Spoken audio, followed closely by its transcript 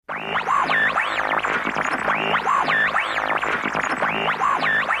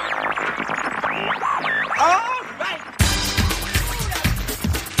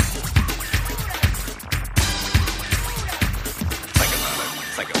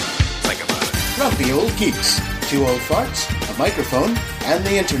Grumpy old geeks, two old farts, a microphone, and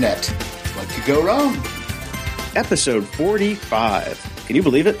the internet. What could go wrong? Episode 45. Can you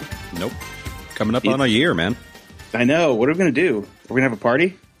believe it? Nope. Coming up on a year, man. I know. What are we going to do? Are we going to have a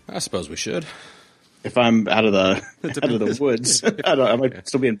party? I suppose we should. If I'm out of the woods, I might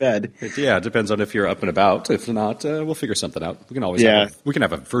still be in bed. It depends on if you're up and about. If not, we'll figure something out. We can always have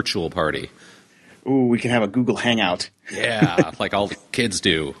a virtual party. Ooh, we can have a Google Hangout. Yeah, like all the kids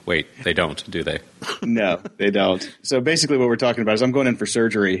do. Wait, they don't, do they? No, they don't. So basically what we're talking about is I'm going in for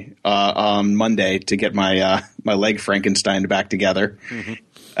surgery on Monday to get my leg Frankenstein back together. Mm-hmm.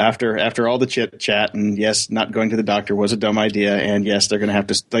 After all the chit-chat, and yes, not going to the doctor was a dumb idea, and yes, they're going to have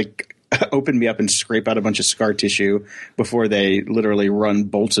to open me up and scrape out a bunch of scar tissue before they literally run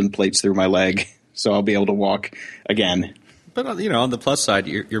bolts and plates through my leg, so I'll be able to walk again. But, on the plus side,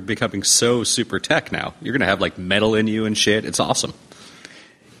 you're becoming so super tech now. You're going to have, metal in you and shit. It's awesome.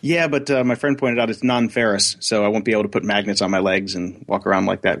 Yeah, but my friend pointed out it's non-ferrous, so I won't be able to put magnets on my legs and walk around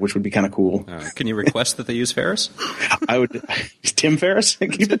like that, which would be kind of cool. Can you request that they use Ferris? I would. Tim Ferriss?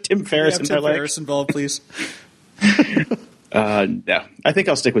 Can you put Tim Ferriss in my legs? Tim Ferriss involved, please. No. I think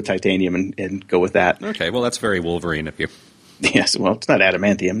I'll stick with titanium and go with that. Okay, well, that's very Wolverine of you. Yes, well, it's not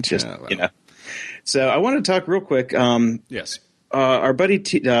adamantium. It's just, So I want to talk real quick. Yes. Our buddy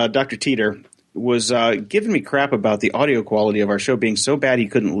Dr. Teeter was giving me crap about the audio quality of our show being so bad he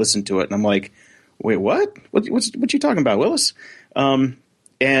couldn't listen to it. And I'm like, wait, what? What you talking about, Willis?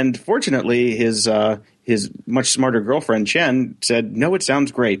 And fortunately, his much smarter girlfriend, Chen, said, no, it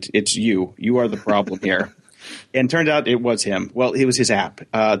sounds great. It's you. You are the problem here. And turned out it was him. Well, it was his app.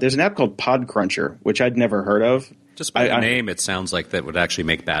 There's an app called Podcruncher, which I'd never heard of. Just by the name, it sounds like that would actually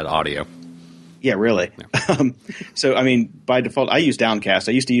make bad audio. Yeah, really. Yeah. So, by default, I use Downcast.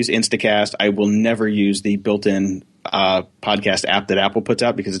 I used to use Instacast. I will never use the built-in podcast app that Apple puts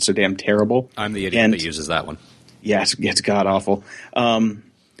out because it's so damn terrible. I'm the idiot that uses that one. Yeah, it's god-awful. And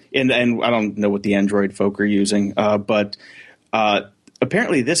I don't know what the Android folk are using, but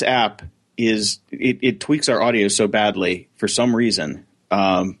apparently this app it tweaks our audio so badly for some reason.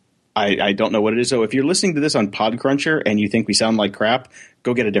 I don't know what it is. So if you're listening to this on Podcruncher and you think we sound like crap,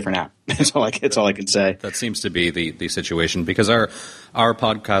 go get a different app. That's all I can say. That seems to be the situation because our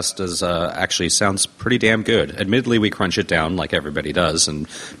podcast actually sounds pretty damn good. Admittedly, we crunch it down like everybody does, and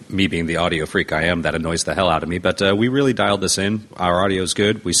me being the audio freak I am, that annoys the hell out of me. But we really dialed this in. Our audio is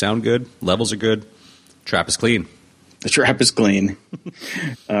good. We sound good. Levels are good. Trap is clean. The trap is clean.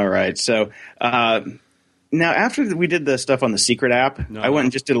 All right. So now, after we did the stuff on the secret app, I went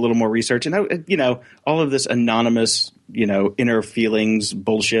and just did a little more research, and all of this anonymous, inner feelings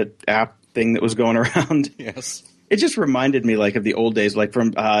bullshit app thing that was going around. Yes, it just reminded me of the old days,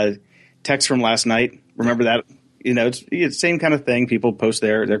 from text from last night. Remember that? It's the same kind of thing. People post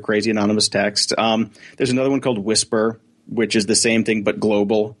their crazy anonymous text. There's another one called Whisper, which is the same thing but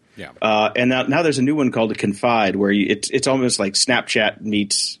global. Yeah. And now there's a new one called Confide, where it's almost like Snapchat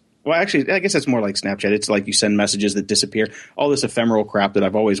meets. Well, actually, I guess it's more like Snapchat. It's like you send messages that disappear. All this ephemeral crap that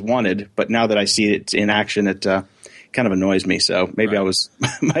I've always wanted, but now that I see it in action, it kind of annoys me. So maybe I was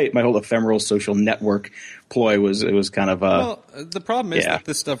my whole ephemeral social network ploy was kind of. Well, the problem is that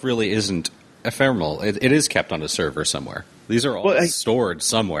this stuff really isn't ephemeral. It is kept on a server somewhere. These are all stored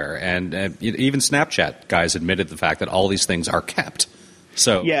somewhere, and even Snapchat guys admitted the fact that all these things are kept.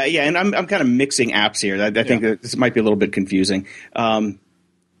 So yeah, and I'm kind of mixing apps here. I think that this might be a little bit confusing.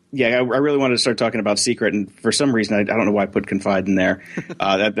 Yeah, I really wanted to start talking about Secret, and for some reason, I don't know why I put Confide in there.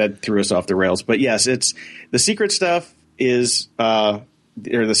 That threw us off the rails. But yes, it's the Secret stuff is or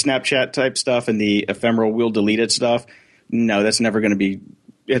the Snapchat type stuff, and the ephemeral will delete it stuff. No, that's never going to be.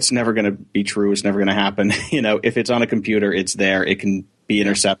 It's never going to be true. It's never going to happen. If it's on a computer, it's there. It can be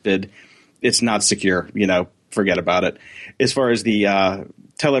intercepted. It's not secure. Forget about it. As far as the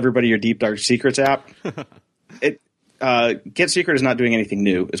tell everybody your deep dark secrets app, Get Secret is not doing anything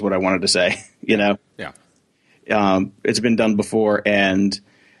new, is what I wanted to say. Yeah. It's been done before, and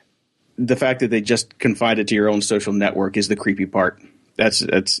the fact that they just confide it to your own social network is the creepy part.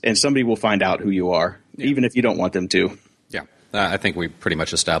 And somebody will find out who you are, even if you don't want them to. Yeah, I think we pretty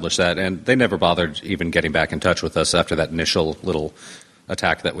much established that, and they never bothered even getting back in touch with us after that initial little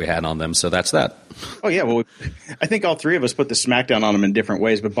attack that we had on them, so that's that. Oh, yeah, well, I think all three of us put the smackdown on them in different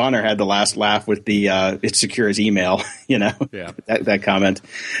ways, but Bonner had the last laugh with the it's secure as email, that comment.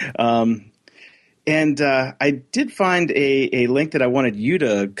 And I did find a link that I wanted you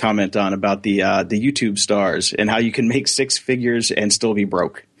to comment on about the YouTube stars and how you can make six figures and still be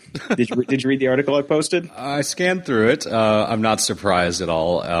broke. Did you read the article I posted? I scanned through it. I'm not surprised at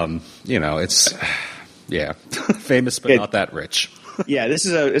all. It's famous but not that rich. Yeah, this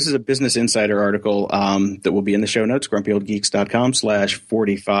is a Business Insider article that will be in the show notes,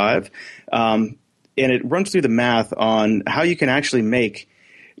 grumpyoldgeeks.com/45. And it runs through the math on how you can actually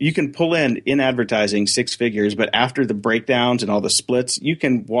you can pull in advertising 6 figures, but after the breakdowns and all the splits, you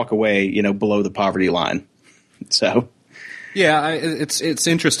can walk away, below the poverty line. So. Yeah, it's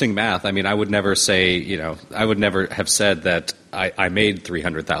interesting math. I mean, I would never say, I would never have said that I made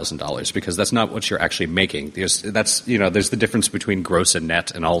 $300,000 because that's not what you're actually making. There's the difference between gross and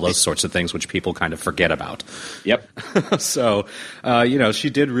net and all those sorts of things which people kind of forget about. Yep. So, she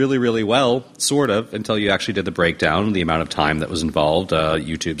did really, really well, sort of, until you actually did the breakdown, the amount of time that was involved,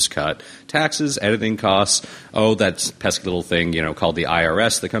 YouTube's cut, taxes, editing costs, that pesky little thing, called the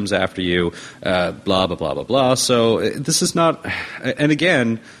IRS that comes after you, blah, blah, blah, blah, blah. So this is not, and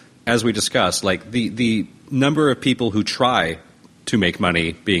again, as we discussed, like the number of people who try to make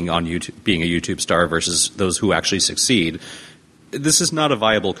money being on YouTube, being a YouTube star versus those who actually succeed, this is not a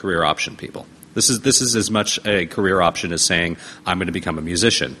viable career option, people. This is as much a career option as saying, I'm going to become a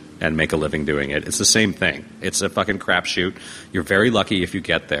musician and make a living doing it. It's the same thing. It's a fucking crapshoot. You're very lucky if you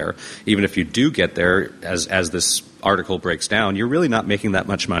get there. Even if you do get there, as this article breaks down, you're really not making that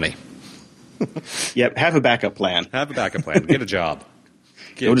much money. Yep, have a backup plan. Have a backup plan. Get a job.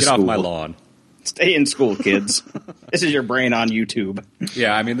 Get off my lawn. Stay in school, kids. This is your brain on YouTube.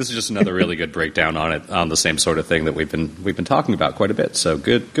 Yeah, I mean, this is just another really good breakdown on it, on the same sort of thing that we've been talking about quite a bit. So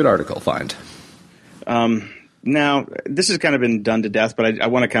good article find. Now, this has kind of been done to death, but I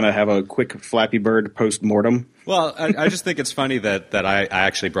want to kind of have a quick Flappy Bird post-mortem. Well, I just think it's funny that I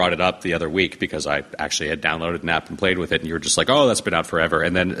actually brought it up the other week because I actually had downloaded an app and played with it, and you were just like, oh, that's been out forever.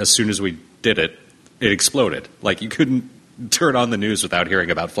 And then as soon as we did it, it exploded. Like, you couldn't turn on the news without hearing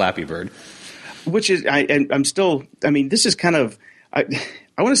about Flappy Bird. Which is, this is kind of, I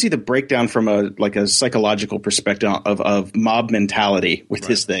want to see the breakdown from a psychological perspective of mob mentality with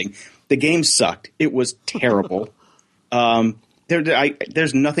this thing. The game sucked. It was terrible.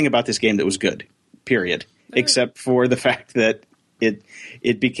 There's nothing about this game that was good, period, except for the fact that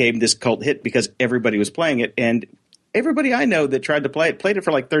it became this cult hit because everybody was playing it, and everybody I know that tried to play it played it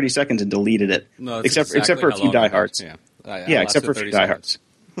for like 30 seconds and deleted it, except for a few diehards. Except for a few diehards.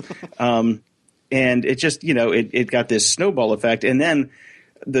 And it just, it got this snowball effect. And then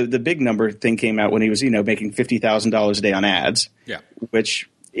the big number thing came out when he was, making $50,000 a day on ads. Yeah. Which,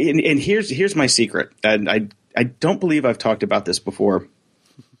 and here's my secret. And I don't believe I've talked about this before.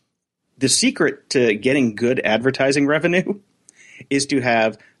 The secret to getting good advertising revenue is to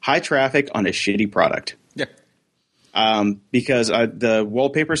have high traffic on a shitty product. Yeah. Because the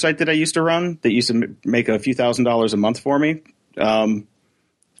wallpaper site that I used to run that used to make a few $1,000s a month for me,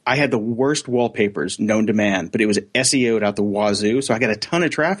 I had the worst wallpapers known to man, but it was SEO'd out the wazoo, so I got a ton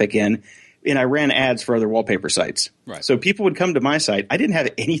of traffic in, and I ran ads for other wallpaper sites. Right. So people would come to my site. I didn't have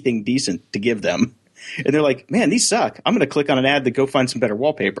anything decent to give them, and they're like, man, these suck. I'm going to click on an ad to go find some better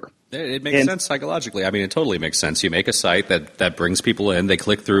wallpaper. It makes sense psychologically. I mean, it totally makes sense. You make a site that brings people in, they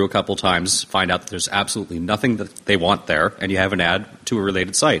click through a couple times, find out that there's absolutely nothing that they want there, and you have an ad to a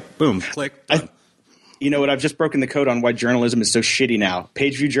related site. Boom, click, done. You know what? I've just broken the code on why journalism is so shitty now.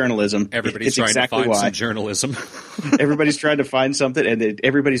 Page view journalism. Everybody's trying to find some journalism. Everybody's trying to find something, and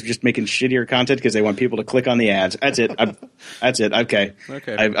everybody's just making shittier content because they want people to click on the ads. That's it. That's it. Okay.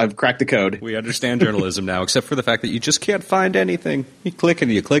 I've cracked the code. We understand journalism now, except for the fact that you just can't find anything. You click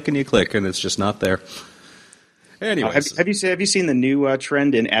and you click and you click, and it's just not there. Anyways. Have you seen the new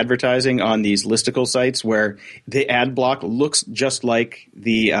trend in advertising on these listicle sites where the ad block looks just like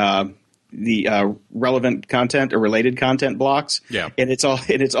the relevant content or related content blocks? Yeah. And it's all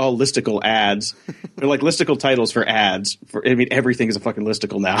listicle ads. They're like listicle titles for ads. Everything is a fucking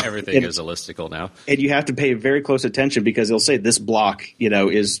listicle now. Everything is a listicle now. And you have to pay very close attention because they'll say this block,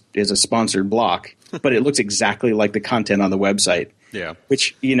 is a sponsored block, but it looks exactly like the content on the website. Yeah.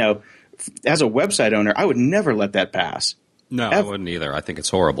 Which, as a website owner, I would never let that pass. No, I wouldn't either. I think it's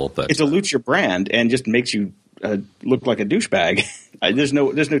horrible, but it dilutes your brand and just makes you look like a douchebag. There's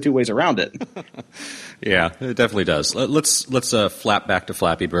no two ways around it. Yeah, it definitely does. Let's flap back to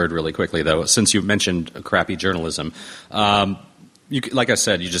Flappy Bird really quickly, though, since you mentioned crappy journalism. Like I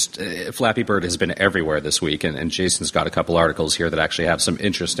said, Flappy Bird has been everywhere this week, and Jason's got a couple articles here that actually have some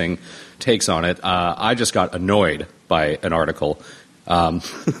interesting takes on it. I just got annoyed by an article.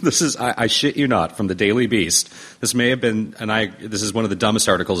 This is, I shit you not, from the Daily Beast. This may have been, this is one of the dumbest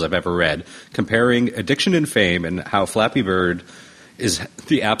articles I've ever read, comparing addiction and fame and how Flappy Bird is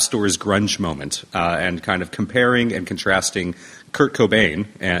the App Store's grunge moment, and kind of comparing and contrasting Kurt Cobain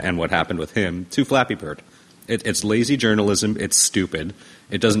and what happened with him to Flappy Bird. It's lazy journalism. It's stupid.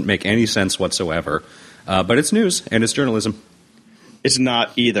 It doesn't make any sense whatsoever. But it's news and it's journalism. It's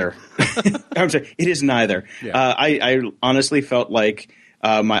not either. I'm sorry, it is neither. Yeah. I honestly felt like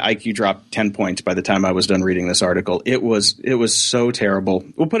my IQ dropped 10 points by the time I was done reading this article. It was so terrible.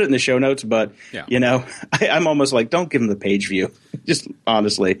 We'll put it in the show notes, but I'm almost like, don't give them the page view. Just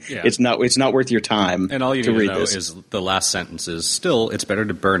honestly, it's not worth your time. And all you to need read to know this. is the last sentence is still, it's better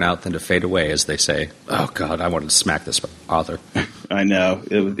to burn out than to fade away, as they say. Oh God, I wanted to smack this author. I know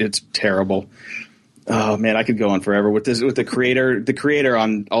it's terrible. Oh man, I could go on forever with this. With the creator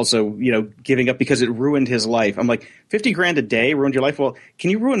on also, giving up because it ruined his life. I'm like, $50,000 a day ruined your life. Well, can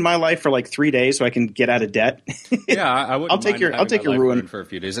you ruin my life for like 3 days so I can get out of debt? Yeah, I wouldn't. I'll take your ruin for a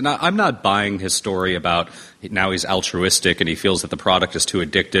few days. And I'm not buying his story about now he's altruistic and he feels that the product is too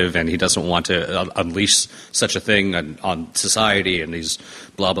addictive and he doesn't want to unleash such a thing on society and he's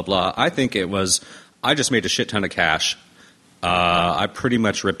blah blah blah. I think it was I just made a shit ton of cash. I pretty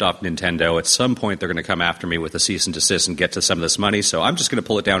much ripped off Nintendo. At some point, they're going to come after me with a cease and desist and get to some of this money. So I'm just going to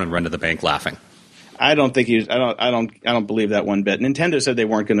pull it down and run to the bank laughing. I don't think I don't believe that one bit. Nintendo said they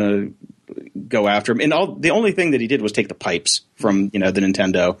weren't going to go after him, and the only thing that he did was take the pipes from the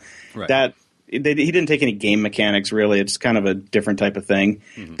Nintendo. Right. That he didn't take any game mechanics really. It's kind of a different type of thing.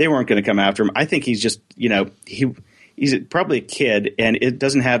 Mm-hmm. They weren't going to come after him. I think he's just he's probably a kid, and it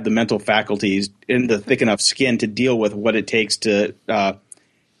doesn't have the mental faculties and the thick enough skin to deal with what it takes to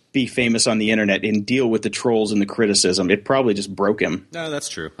be famous on the internet and deal with the trolls and the criticism. It probably just broke him. No, that's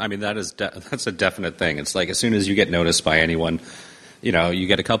true. I mean, that's a definite thing. It's like as soon as you get noticed by anyone, you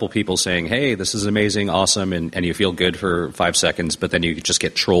get a couple people saying, hey, this is amazing, awesome, and you feel good for 5 seconds, but then you just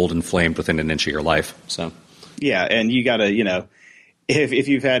get trolled and flamed within an inch of your life. So yeah, and you got to, if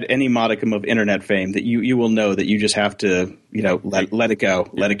you've had any modicum of internet fame, that you will know that you just have to, let it go,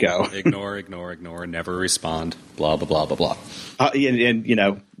 let it go. Ignore, never respond, blah, blah, blah, blah, blah.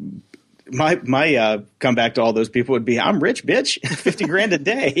 My comeback to all those people would be, I'm rich, bitch, $50,000 a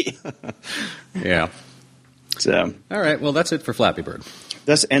day. Yeah. So. All right, well, that's it for Flappy Bird.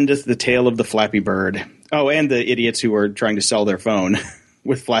 Thus endeth the tale of the Flappy Bird. Oh, and the idiots who were trying to sell their phone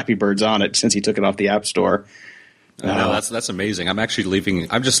with Flappy Birds on it since he took it off the App Store. No, that's amazing. I'm actually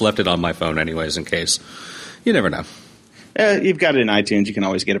leaving. I've just left it on my phone anyways in case. You never know. You've got it in iTunes. You can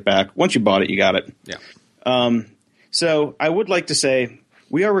always get it back. Once you bought it, you got it. Yeah. So I would like to say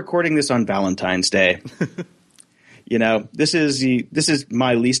we are recording this on Valentine's Day. This is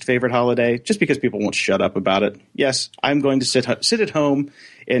my least favorite holiday just because people won't shut up about it. Yes, I'm going to sit at home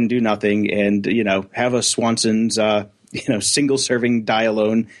and do nothing and, have a Swanson's, single serving die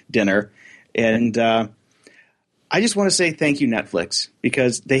alone dinner. And, I just want to say thank you, Netflix,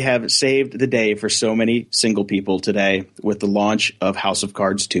 because they have saved the day for so many single people today with the launch of House of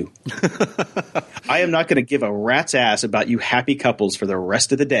Cards 2. I am not going to give a rat's ass about you happy couples for the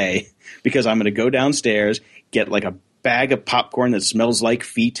rest of the day because I'm going to go downstairs, get like a bag of popcorn that smells like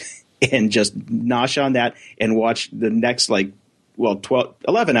feet, and just nosh on that and watch the next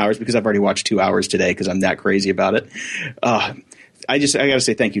 11 hours because I've already watched 2 hours today because I'm that crazy about it. I got to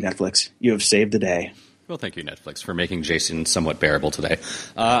say thank you, Netflix. You have saved the day. Well, thank you, Netflix, for making Jason somewhat bearable today.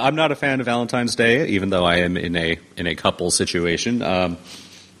 I'm not a fan of Valentine's Day, even though I am in a couple situation.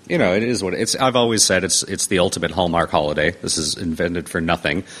 It is what it's. I've always said it's the ultimate Hallmark holiday. This is invented for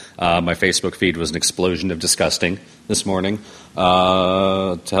nothing. My Facebook feed was an explosion of disgusting this morning.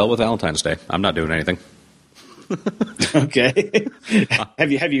 To hell with Valentine's Day. I'm not doing anything. Okay.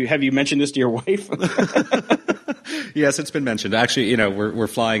 Have you mentioned this to your wife? Yes, it's been mentioned. Actually, we're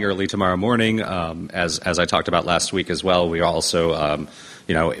flying early tomorrow morning. As I talked about last week as well, we are also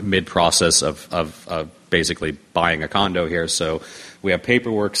mid process of basically buying a condo here. So we have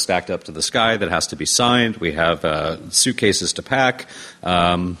paperwork stacked up to the sky that has to be signed. We have suitcases to pack.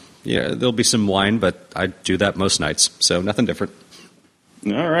 There'll be some wine, but I do that most nights, so nothing different.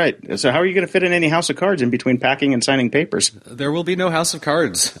 All right. So how are you going to fit in any House of Cards in between packing and signing papers? There will be no House of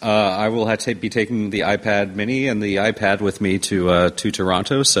Cards. I will be taking the iPad mini and the iPad with me to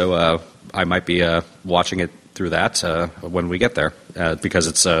Toronto, so I might be watching it through that when we get there because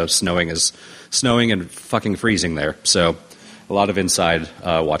it's snowing and fucking freezing there. So a lot of inside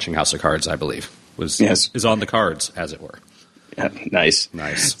watching House of Cards, I believe, is on the cards, as it were. Yeah, nice.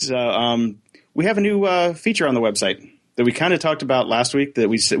 So we have a new feature on the website that we kind of talked about last week that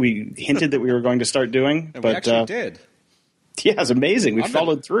we hinted that we were going to start doing. And but we actually did. Yeah, it's amazing. We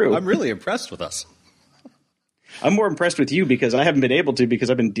followed through. I'm really impressed with us. I'm more impressed with you because I haven't been able to because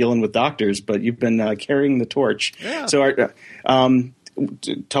I've been dealing with doctors, but you've been carrying the torch. Yeah. So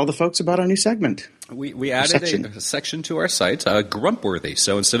tell the folks about our new segment. We added a section to our site, Grumpworthy.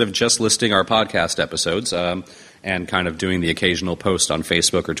 So instead of just listing our podcast episodes and kind of doing the occasional post on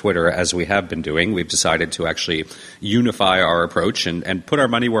Facebook or Twitter, as we have been doing, we've decided to actually unify our approach and put our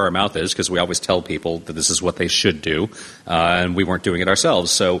money where our mouth is, because we always tell people that this is what they should do, and we weren't doing it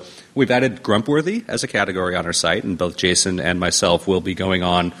ourselves. So we've added Grumpworthy as a category on our site, and both Jason and myself will be going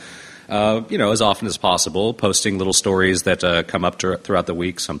on as often as possible, posting little stories that come up throughout the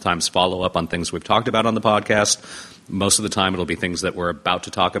week, sometimes follow up on things we've talked about on the podcast. Most of the time it'll be things that we're about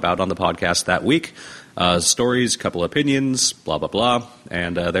to talk about on the podcast that week. Stories, couple opinions, blah, blah, blah.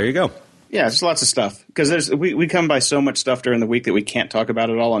 And there you go. Yeah, there's lots of stuff. Because we come by so much stuff during the week that we can't talk about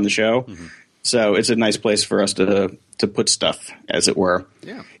it all on the show. Mm-hmm. So it's a nice place for us to put stuff, as it were.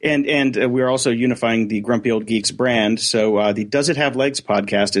 Yeah. And we're also unifying the Grumpy Old Geeks brand. So the Does It Have Legs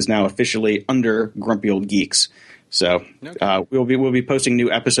podcast is now officially under Grumpy Old Geeks. So we'll be posting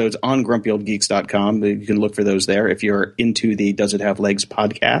new episodes on grumpyoldgeeks.com. You can look for those there if you're into the Does It Have Legs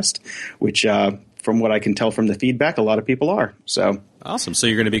podcast, which from what I can tell from the feedback, a lot of people are. So awesome. So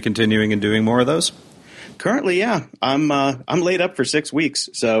you're going to be continuing and doing more of those? Currently, yeah. I'm laid up for 6 weeks,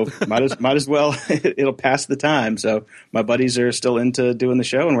 so might as well. It'll pass the time. So my buddies are still into doing the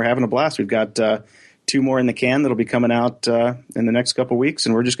show, and we're having a blast. We've got 2 more in the can that'll be coming out in the next couple weeks,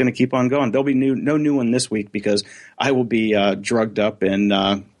 and we're just going to keep on going. There'll be no new one this week because I will be drugged up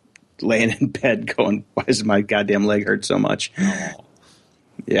and laying in bed going, why does my goddamn leg hurt so much? Oh.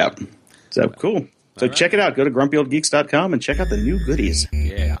 Yeah. So cool. So check it out. Go to grumpyoldgeeks.com and check out the new goodies.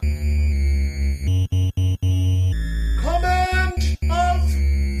 Yeah.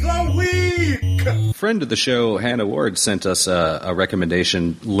 Friend of the show, Hannah Ward, sent us a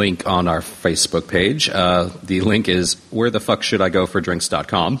recommendation link on our Facebook page. The link is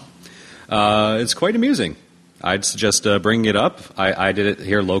wherethefuckshouldIgoForDrinks.com. It's quite amusing. I'd suggest bringing it up. I did it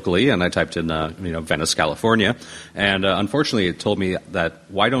here locally, and I typed in Venice, California, and unfortunately it told me that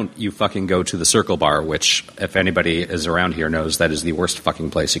why don't you fucking go to the Circle Bar, which if anybody is around here knows that is the worst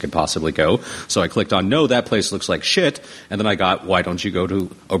fucking place you could possibly go. So I clicked on no, that place looks like shit, and then I got why don't you go to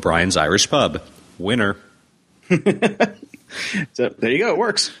O'Brien's Irish Pub? Winner. So there you go. It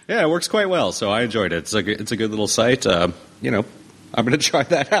works. Yeah, it works quite well. So I enjoyed it. It's a good little site. I'm going to try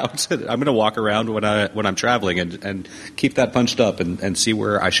that out. I'm going to walk around when I'm traveling and keep that punched up and see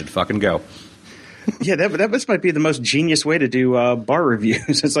where I should fucking go. Yeah, that might be the most genius way to do bar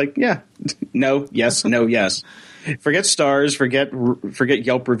reviews. It's like, yeah, no, yes, no, yes. Forget stars, forget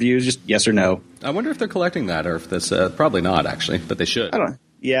Yelp reviews, just yes or no. I wonder if they're collecting that, or if that's probably not actually, but they should. I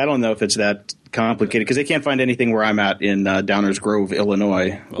don't know if it's that complicated because they can't find anything where I'm at in Downers Grove,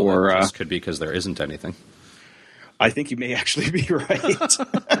 Illinois. Well, or that just could be because there isn't anything. I think you may actually be right.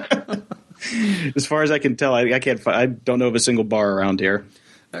 As far as I can tell, I don't know of a single bar around here.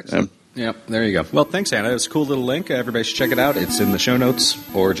 Excellent. Yeah, there you go. Well, thanks, Hannah. It's a cool little link. Everybody should check it out. It's in the show notes,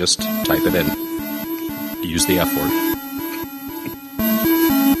 or just type it in. Use the F word.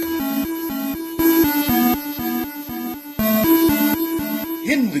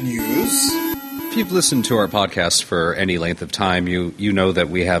 In the news. If you've listened to our podcast for any length of time, you know that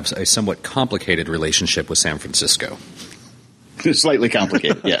we have a somewhat complicated relationship with San Francisco. Slightly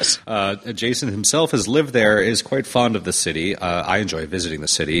complicated, yes. Jason himself has lived there, is quite fond of the city. I enjoy visiting the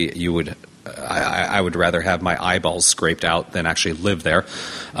city. I would rather have my eyeballs scraped out than actually live there.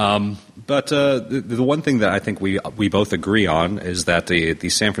 But the one thing that I think we both agree on is that the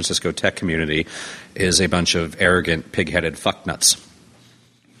San Francisco tech community is a bunch of arrogant, pig-headed fucknuts.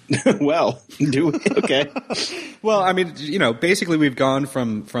 Well, do we? Okay. Well, I mean, basically we've gone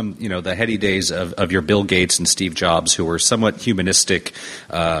from the heady days of your Bill Gates and Steve Jobs, who were somewhat humanistic,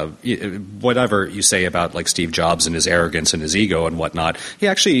 whatever you say about like Steve Jobs and his arrogance and his ego and whatnot. He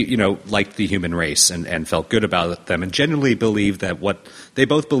actually, liked the human race and felt good about them and genuinely believed that what they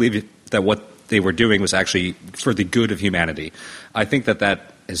were doing was actually for the good of humanity. I think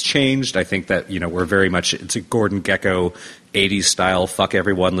that has changed. I think that, we're very much, it's a Gordon Gekko 80s style, fuck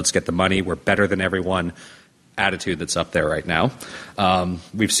everyone, let's get the money, we're better than everyone attitude that's up there right now.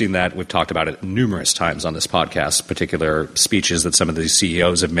 We've seen that. We've talked about it numerous times on this podcast, particular speeches that some of these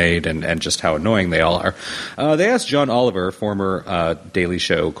CEOs have made and just how annoying they all are. They asked John Oliver, former Daily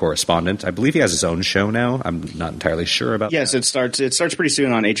Show correspondent. I believe he has his own show now. I'm not entirely sure about that. Yes, it starts pretty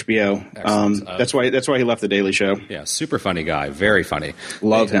soon on HBO. That's why he left the Daily Show. Yeah, super funny guy. Very funny.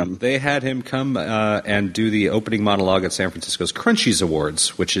 Love him. They had him come and do the opening monologue at San Francisco's Crunchies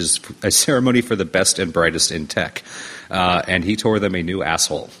Awards, which is a ceremony for the best and brightest in tech. And he tore them a new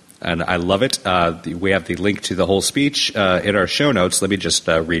asshole. And I love it. We have the link to the whole speech in our show notes. Let me just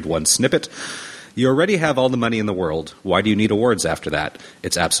read one snippet. You already have all the money in the world. Why do you need awards after that?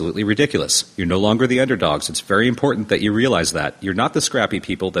 It's absolutely ridiculous. You're no longer the underdogs. It's very important that you realize that. You're not the scrappy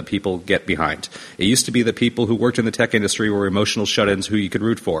people that people get behind. It used to be the people who worked in the tech industry were emotional shut-ins who you could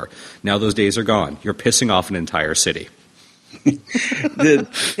root for. Now those days are gone. You're pissing off an entire city.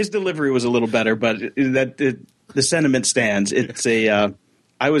 His delivery was a little better, but the sentiment stands. It's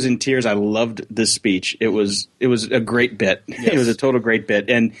I was in tears. I loved this speech. It was a great bit. Yes. It was a total great bit,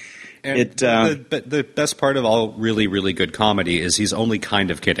 and the best part of all really, really good comedy is he's only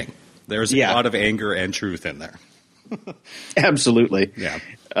kind of kidding. There's a lot of anger and truth in there. Absolutely. Yeah.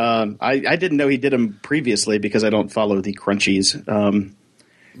 I didn't know he did them previously because I don't follow the Crunchies.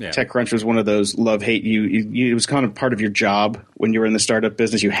 TechCrunch was one of those love-hate. It was kind of part of your job when you were in the startup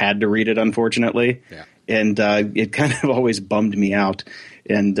business. You had to read it, unfortunately. Yeah. And it kind of always bummed me out.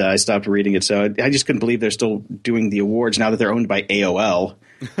 And I stopped reading it. So I just couldn't believe they're still doing the awards now that they're owned by AOL,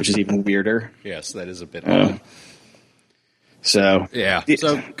 which is even weirder. Yes, that is a bit odd. So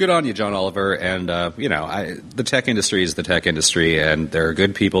good on you, John Oliver. And the tech industry is the tech industry, and there are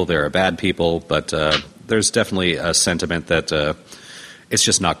good people, there are bad people, but there's definitely a sentiment that it's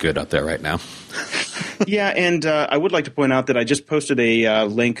just not good up there right now. Yeah, and I would like to point out that I just posted a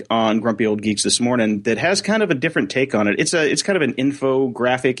link on Grumpy Old Geeks this morning that has kind of a different take on it. It's kind of an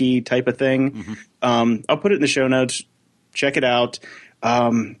infographic-y type of thing. Mm-hmm. I'll put it in the show notes. Check it out. I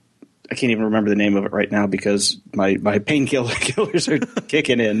can't even remember the name of it right now because my painkillers are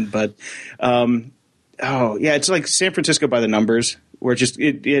kicking in. But it's like San Francisco by the numbers, where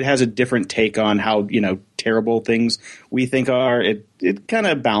it has a different take on how terrible things we think are. It kind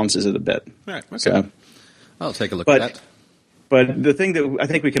of balances it a bit. All right, okay. So, I'll take a look at that. But the thing that I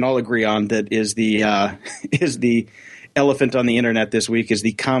think we can all agree on that is the elephant on the internet this week is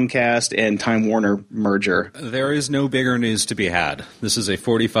the Comcast and Time Warner merger. There is no bigger news to be had. This is a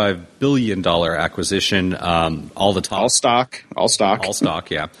 $45 billion acquisition. All stock.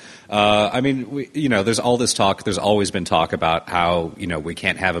 Yeah. There's all this talk. There's always been talk about how we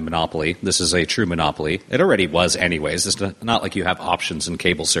can't have a monopoly. This is a true monopoly. It already was, anyways. It's not like you have options in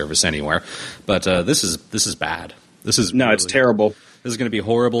cable service anywhere. But this is bad. It's terrible. This is going to be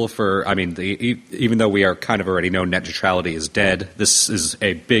horrible even though we are kind of already know net neutrality is dead, this is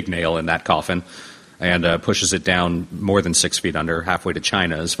a big nail in that coffin and pushes it down more than 6 feet under, halfway to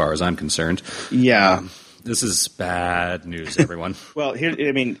China as far as I'm concerned. Yeah. This is bad news, everyone. Well,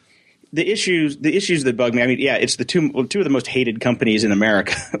 the issues that bug me, it's the two of the most hated companies in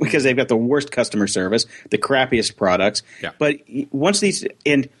America because they've got the worst customer service, the crappiest products. Yeah. But once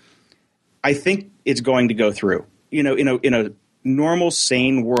and I think it's going to go through. In a normal,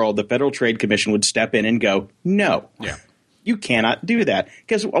 sane world, the Federal Trade Commission would step in and go, no, you cannot do that.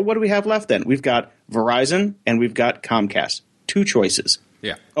 Because what do we have left then? We've got Verizon and we've got Comcast. 2 choices.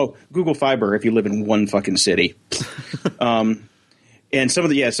 Yeah. Oh, Google Fiber if you live in one fucking city. And some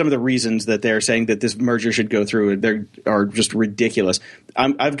of the reasons that they're saying that this merger should go through are just ridiculous.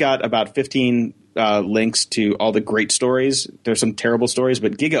 I've got about 15 links to all the great stories. There's some terrible stories,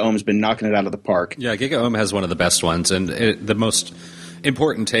 but GigaOm's been knocking it out of the park. Yeah, GigaOm has one of the best ones, and the most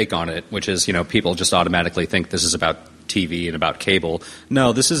important take on it, which is people just automatically think this is about TV and about cable.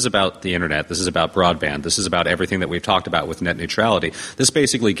 No, this is about the internet. This is about broadband. This is about everything that we've talked about with net neutrality. This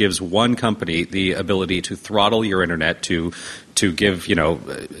basically gives one company the ability to throttle your internet to give,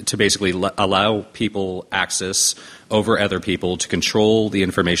 to basically allow people access over other people to control the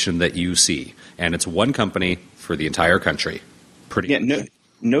information that you see. And it's one company for the entire country.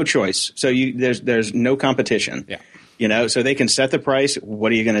 No choice. So there's no competition. Yeah. So they can set the price.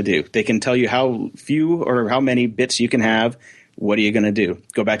 What are you going to do? They can tell you how few or how many bits you can have. What are you going to do?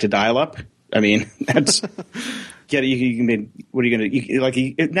 Go back to dial-up? That's what are you going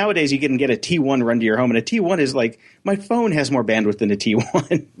to nowadays you can get a T1 run to your home, and a T1 is like my phone has more bandwidth than a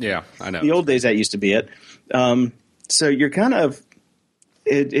T1. Yeah, I know. The old days that used to be it. So you're kind of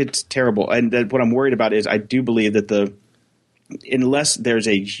it's terrible. And what I'm worried about is I do believe that unless there's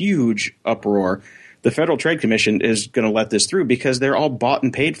a huge uproar, the Federal Trade Commission is going to let this through because they're all bought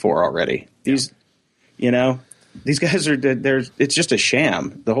and paid for already. These guys are it's just a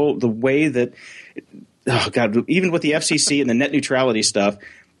sham. The way that, oh God, even with the FCC and the net neutrality stuff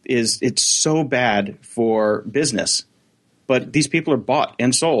it's so bad for business. But these people are bought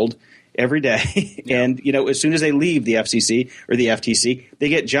and sold every day. Yeah. And, as soon as they leave the FCC or the FTC, they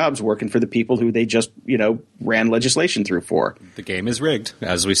get jobs working for the people who they just, ran legislation through for. The game is rigged,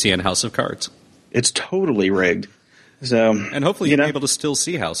 as we see in House of Cards. It's totally rigged. So, and hopefully you'll be able to still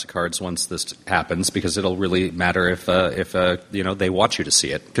see House of Cards once this happens, because it'll really matter if they want you to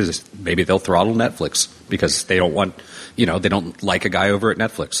see it, because maybe they'll throttle Netflix because they don't want they don't like a guy over at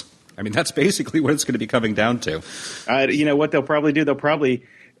Netflix. I mean, that's basically what it's going to be coming down to. You know what they'll probably do? They'll probably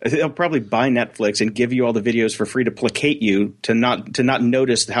buy Netflix and give you all the videos for free to placate you to not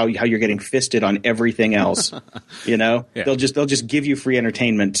notice how you're getting fisted on everything else. You know, Yeah. they'll just give you free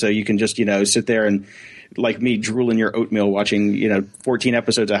entertainment so you can just sit there and, like me, drool in your oatmeal watching 14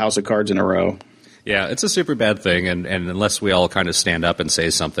 episodes of House of Cards in a row. Yeah, it's a super bad thing, and unless we all kind of stand up and say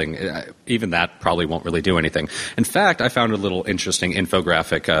something, even that probably won't really do anything. In fact, I found a little interesting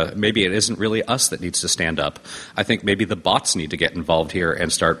infographic. Maybe it isn't really us that needs to stand up. I think maybe the bots need to get involved here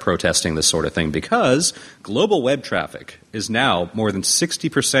and start protesting this sort of thing, because global web traffic is now more than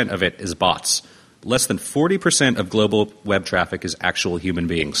 60% of it is bots. Less than 40% of global web traffic is actual human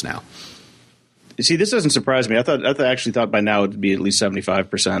beings now. See, this doesn't surprise me. I actually thought by now it would be at least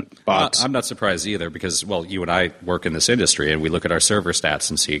 75% bots. I'm not surprised either because, well, you and I work in this industry and we look at our server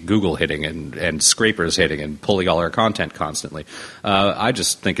stats and see Google hitting and scrapers hitting and pulling all our content constantly. I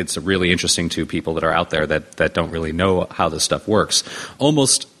just think it's really interesting to people that are out there that don't really know how this stuff works.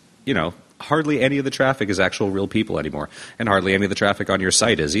 Almost, hardly any of the traffic is actual real people anymore, and hardly any of the traffic on your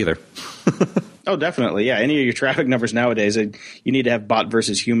site is either. Oh, definitely. Yeah. Any of your traffic numbers nowadays, you need to have bot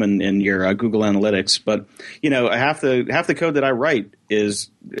versus human in your Google Analytics. But, half the code that I write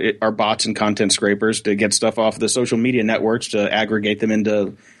are bots and content scrapers to get stuff off the social media networks to aggregate them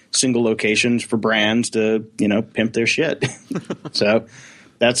into single locations for brands to, pimp their shit. So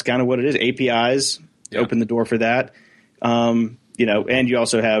that's kind of what it is. APIs open the door for that. And you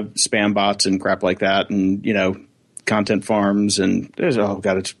also have spam bots and crap like that and, content farms and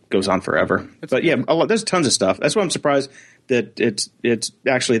it goes on forever. But yeah, there's tons of stuff. That's why I'm surprised that it's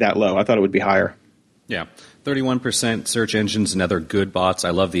actually that low. I thought it would be higher. Yeah. 31% search engines and other good bots.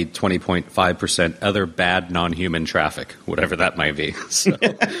 I love the 20.5% other bad non-human traffic, whatever that might be. So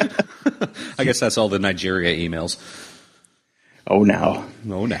I guess that's all the Nigeria emails. Oh, now.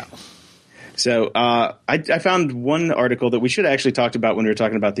 So I found one article that we should have actually talked about when we were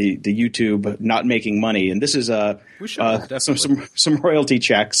talking about the YouTube not making money, and this is some royalty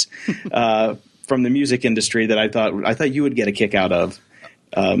checks from the music industry that I thought you would get a kick out of.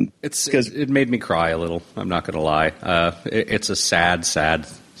 It made me cry a little. I'm not going to lie. It's a sad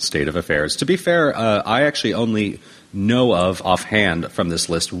state of affairs. To be fair, I actually only know of offhand from this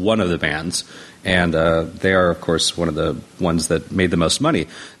list one of the bands, and they are, of course, one of the ones that made the most money.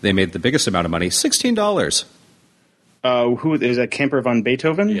 They made the biggest amount of money, $16. Who is that? Camper Van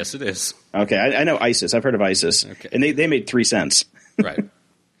Beethoven? Yes, it is. Okay, I know ISIS. I've heard of ISIS, okay. And they made 3 cents. Right.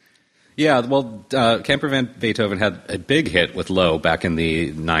 Yeah, well, Camper Van Beethoven had a big hit with Low back in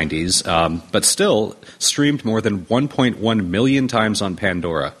the 90s, but still streamed more than 1.1 million times on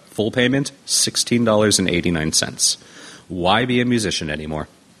Pandora. Full payment, $16.89. Why be a musician anymore?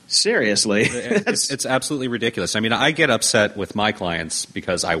 Seriously. It's absolutely ridiculous. I mean, I get upset with my clients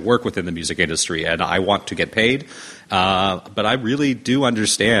because I work within the music industry and I want to get paid, but I really do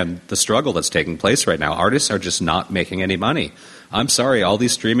understand the struggle that's taking place right now. Artists are just not making any money. I'm sorry, all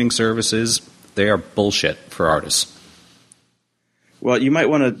these streaming services, they are bullshit for artists. Well, you might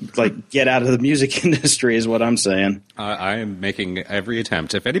want to get out of the music industry is what I'm saying. I am making every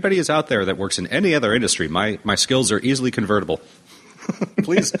attempt. If anybody is out there that works in any other industry, my skills are easily convertible.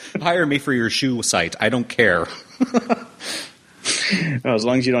 Please hire me for your shoe site. I don't care. Well, as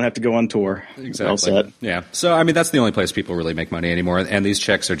long as you don't have to go on tour. Exactly. Well said. Yeah. So, I mean, that's the only place people really make money anymore. And these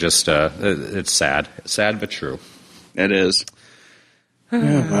checks are just, it's sad. Sad but true. It is.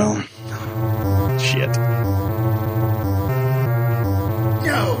 Well, shit.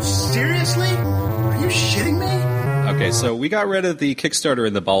 No, seriously? Are you shitting me? Okay, so we got rid of the Kickstarter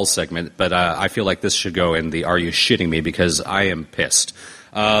in the balls segment, but I feel like this should go in the Are You Shitting Me, because I am pissed.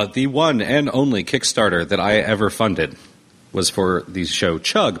 The one and only Kickstarter that I ever funded was for the show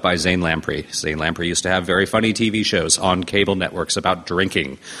Chug by Zane Lamprey. Zane Lamprey used to have very funny TV shows on cable networks about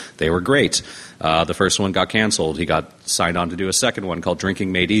drinking. They were great. The first one got canceled. He got signed on to do a second one called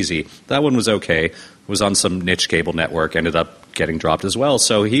Drinking Made Easy. That one was okay. It was on some niche cable network, ended up getting dropped as well.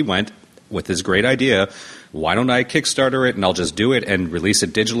 So he went with his great idea, why don't I Kickstarter it and I'll just do it and release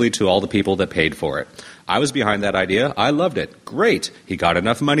it digitally to all the people that paid for it. I was behind that idea. I loved it. Great. He got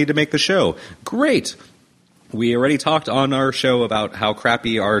enough money to make the show. Great. We already talked on our show about how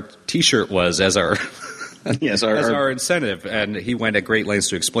crappy our T-shirt was as our yes, our incentive, and he went at great lengths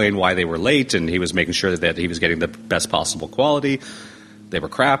to explain why they were late, and he was making sure that he was getting the best possible quality. They were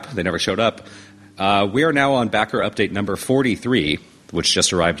crap. They never showed up. We are now on backer update number 43, which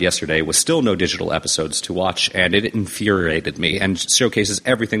just arrived yesterday, with still no digital episodes to watch, and it infuriated me and showcases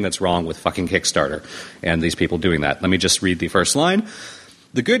everything that's wrong with fucking Kickstarter and these people doing that. Let me just read the first line.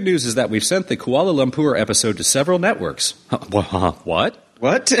 The good news is that we've sent the Kuala Lumpur episode to several networks. What?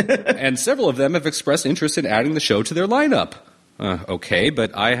 What? And several of them have expressed interest in adding the show to their lineup. Okay,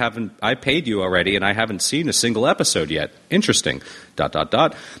 but I paid you already, and I haven't seen a single episode yet. Interesting. ...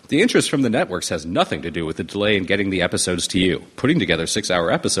 The interest from the networks has nothing to do with the delay in getting the episodes to you. Putting together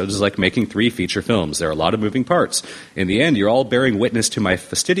 6-hour episodes is like making 3 feature films. There are a lot of moving parts. In the end, you're all bearing witness to my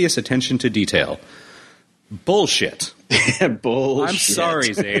fastidious attention to detail. Bullshit. Bullshit. I'm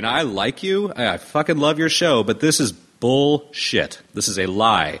sorry, Zane. I like you. I fucking love your show, but this is bullshit. This is a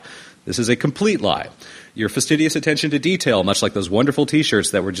lie. This is a complete lie. Your fastidious attention to detail, much like those wonderful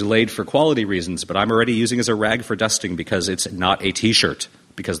T-shirts that were delayed for quality reasons, but I'm already using as a rag for dusting because it's not a T-shirt,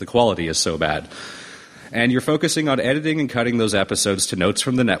 because the quality is so bad. And you're focusing on editing and cutting those episodes to notes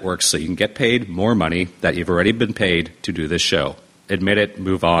from the networks so you can get paid more money that you've already been paid to do this show. Admit it,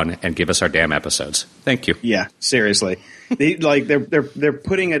 move on, and give us our damn episodes. Thank you. Yeah, seriously. They're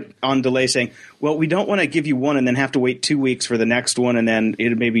putting it on delay, saying, well, we don't want to give you one and then have to wait 2 weeks for the next one, and then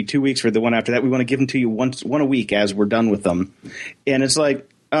it may be 2 weeks for the one after that. We want to give them to you one a week as we're done with them. And it's like,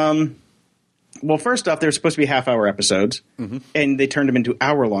 well, first off, they're supposed to be half-hour episodes, and they turned them into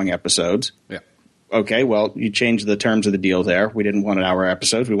hour-long episodes. Yeah. Okay, well, you changed the terms of the deal there. We didn't want an hour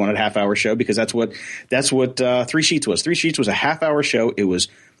episodes. We wanted a half-hour show because that's what 3 Sheets was. 3 Sheets was a half-hour show. It was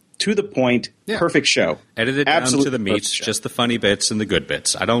to the point, perfect show. Edited down to the meat, just the funny bits and the good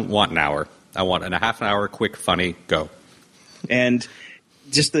bits. I don't want an hour. I want a half an hour, quick, funny, go. And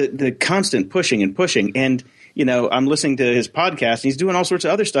just the constant pushing and pushing. And, you know, I'm listening to his podcast, and he's doing all sorts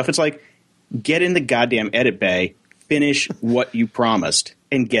of other stuff. It's like, get in the goddamn edit bay, finish what you promised,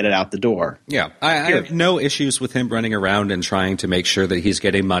 and get it out the door. Yeah, I have no issues with him running around and trying to make sure that he's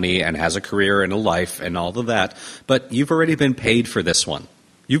getting money and has a career and a life and all of that. But you've already been paid for this one.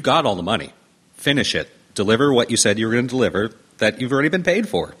 You've got all the money. Finish it. Deliver what you said you were going to deliver that you've already been paid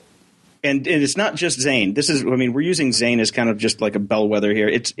for. And it's not just Zane. We're using Zane as kind of just like a bellwether here.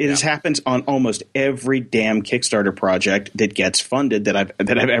 It has happened on almost every damn Kickstarter project that gets funded that I've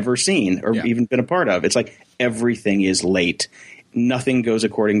ever seen or even been a part of. It's like everything is late. Nothing goes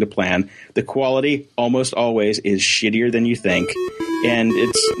according to plan. The quality almost always is shittier than you think, and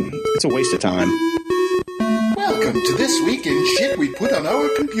it's a waste of time. Welcome to This Week in Shit We Put on Our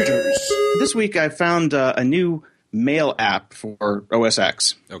Computers. This week I found a new mail app for OS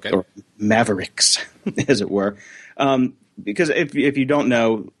X. Okay. Or Mavericks, as it were. Because if you don't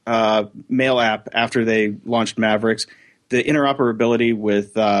know, Mail app, after they launched Mavericks, the interoperability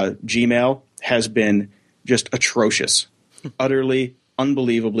with Gmail has been just atrocious. Utterly,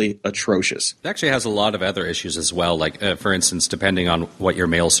 unbelievably atrocious. It actually has a lot of other issues as well. Like, for instance, depending on what your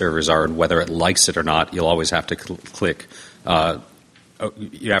mail servers are and whether it likes it or not, you'll always have to click.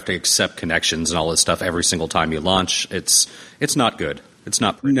 You have to accept connections and all this stuff every single time you launch. It's not good. It's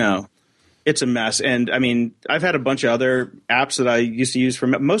not pretty. No. It's a mess. And, I mean, I've had a bunch of other apps that I used to use for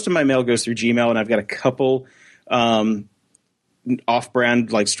most of my mail goes through Gmail, and I've got a couple off-brand,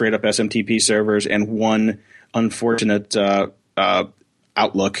 like straight-up SMTP servers and one unfortunate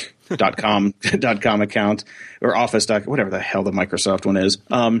Outlook.com account or Office, whatever the hell the Microsoft one is.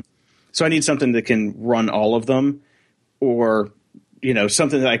 So I need something that can run all of them, or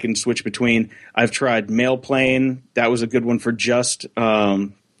something that I can switch between. I've tried Mailplane. That was a good one for just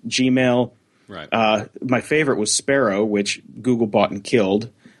Gmail. Right. My favorite was Sparrow, which Google bought and killed.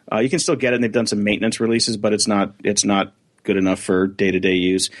 You can still get it, and they've done some maintenance releases, but it's not good enough for day-to-day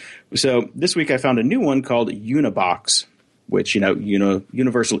use. So this week I found a new one called Unibox, which,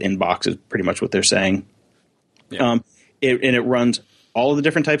 universal inbox is pretty much what they're saying. Yeah. It runs all of the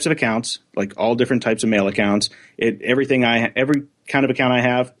different types of accounts, like all different types of mail accounts. Every kind of account I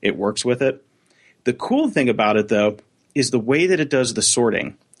have, it works with it. The cool thing about it, though, is the way that it does the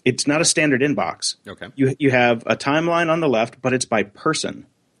sorting. It's not a standard inbox. Okay. You have a timeline on the left, but it's by person.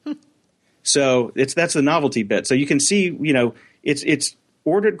 So that's the novelty bit. So you can see, it's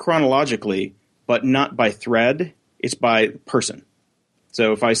ordered chronologically, but not by thread. It's by person.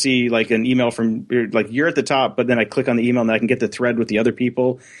 So if I see like an email from like you're at the top, but then I click on the email and I can get the thread with the other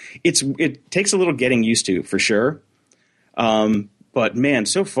people. It takes a little getting used to for sure. But man,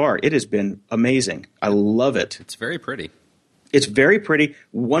 so far it has been amazing. I love it. It's very pretty. It's very pretty.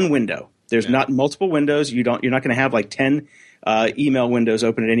 One window. There's not multiple windows. You're not going to have like 10 email windows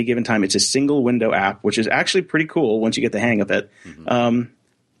open at any given time. It's a single window app, which is actually pretty cool once you get the hang of it. Mm-hmm.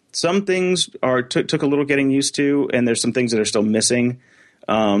 Some things took a little getting used to, and there's some things that are still missing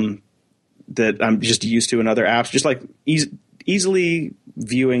that I'm just used to in other apps. Just like easily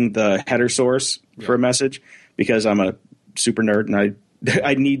viewing the header source for a message, because I'm a super nerd and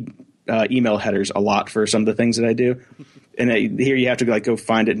I need email headers a lot for some of the things that I do. And here you have to go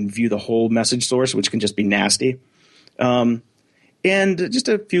find it and view the whole message source, which can just be nasty. and just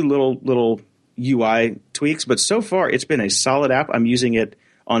a few little UI tweaks. But so far, it's been a solid app. I'm using it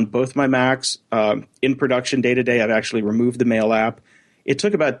on both my Macs. In production day to day, I've actually removed the Mail app. It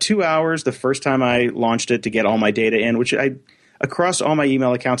took about 2 hours the first time I launched it to get all my data in, which across all my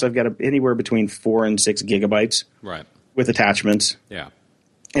email accounts, I've got anywhere between 4 and 6 gigabytes with attachments. Yeah.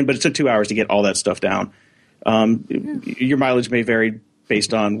 But it took 2 hours to get all that stuff down. Your mileage may vary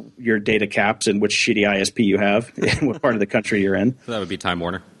based on your data caps and which shitty ISP you have and what part of the country you're in. So that would be Time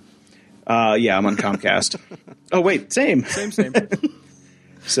Warner. Yeah, I'm on Comcast. Oh, wait, same. Same.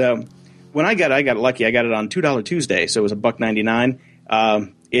 So when I got lucky. I got it on $2 Tuesday, so it was $1.99.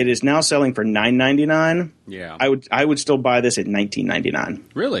 It is now selling for $9.99. Yeah, I would still buy this at $19.99.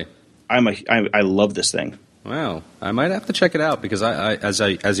 Really? I love this thing. Wow, I might have to check it out because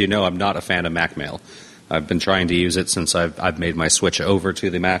as you know, I'm not a fan of Mac Mail. I've been trying to use it since I've made my switch over to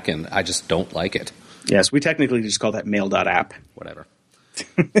the Mac, and I just don't like it. Yes, we technically just call that mail.app. Whatever.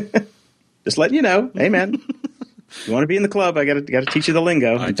 Just letting you know. Hey, man. You want to be in the club, I got to teach you the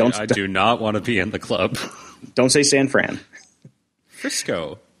lingo. I do not want to be in the club. Don't say San Fran.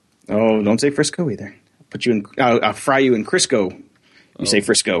 Frisco. Oh, don't say Frisco either. I'll fry you in Crisco. You say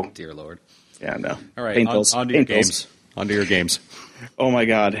Frisco. Dear Lord. Yeah, no. All right, on to your games. On to your games. Oh, my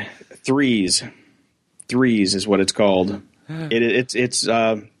God. Threes is what it's called. It's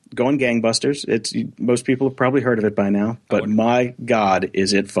going gangbusters. Most people have probably heard of it by now, but my God,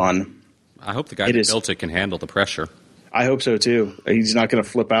 is it fun. I hope the guy who built it can handle the pressure. I hope so, too. He's not going to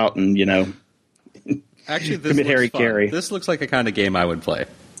flip out and, actually, commit Harry Carey. This looks like a kind of game I would play.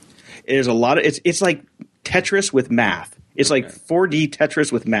 There's a lot of it's like Tetris with math. It's like 4D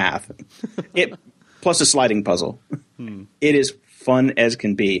Tetris with math. Plus a sliding puzzle. It is fun as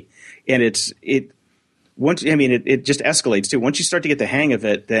can be, and it just escalates too. Once you start to get the hang of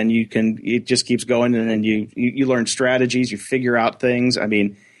it, then it just keeps going, and then you learn strategies, you figure out things. I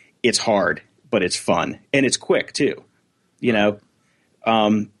mean, it's hard, but it's fun, and it's quick too.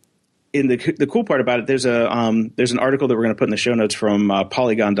 And the cool part about it, there's an article that we're going to put in the show notes from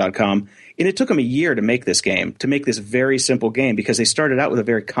Polygon.com, and it took them a year to make this very simple game, because they started out with a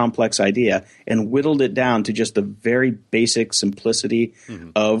very complex idea and whittled it down to just the very basic simplicity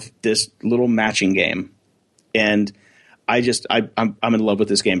of this little matching game. And I'm in love with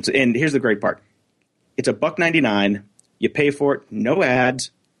this game. And here's the great part: it's $1.99. You pay for it, no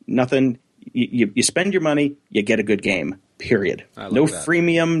ads, nothing. You spend your money, you get a good game. Period. No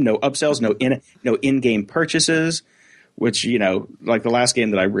freemium, no upsells, no in-game purchases. Which, like the last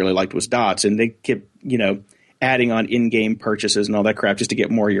game that I really liked was Dots, and they kept adding on in-game purchases and all that crap just to get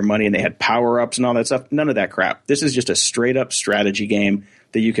more of your money, and they had power-ups and all that stuff. None of that crap. This is just a straight-up strategy game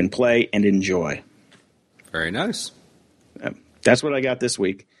that you can play and enjoy. Very nice. That's what I got this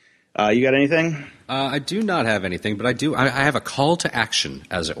week. You got anything? I do not have anything, but I have a call to action,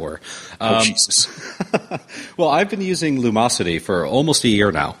 as it were. Jesus. Well, I've been using Lumosity for almost a year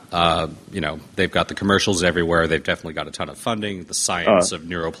now. They've got the commercials everywhere. They've definitely got a ton of funding, the science of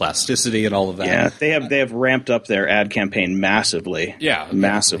neuroplasticity and all of that. Yeah, they have ramped up their ad campaign massively. Yeah.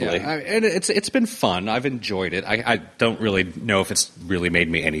 Massively. Yeah. And it's been fun. I've enjoyed it. I don't really know if it's really made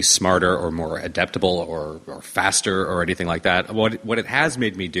me any smarter or more adaptable or faster or anything like that. What it has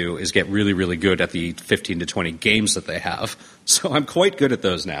made me do is get really, really good at the 15 to 20 games that they have. So I'm quite good at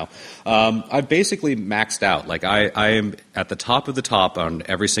those now. I've basically maxed out. Like I am at the top of the top on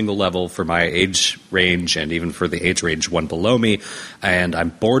every single level for my age range and even for the age range one below me. And I'm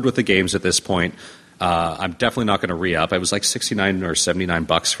bored with the games at this point. I'm definitely not going to re-up. I was like $69 or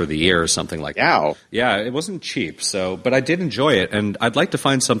 $79 for the year or something like that. Ow. Yeah, it wasn't cheap. But I did enjoy it, and I'd like to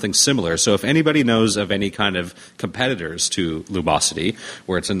find something similar. So if anybody knows of any kind of competitors to Lumosity,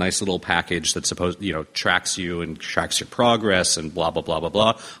 where it's a nice little package that tracks you and tracks your progress and blah blah blah blah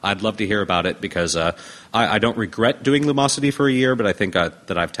blah, I'd love to hear about it, because I don't regret doing Lumosity for a year, but I think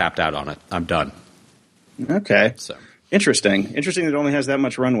that I've tapped out on it. I'm done. Okay. So interesting that it only has that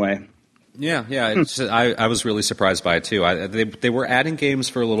much runway. Yeah. I was really surprised by it too. They were adding games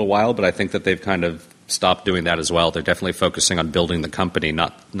for a little while, but I think that they've kind of stopped doing that as well. They're definitely focusing on building the company,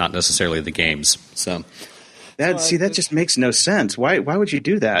 not necessarily the games. So that just makes no sense. Why would you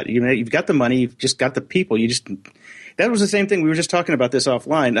do that? You've got the money, you've just got the people. That was the same thing. We were just talking about this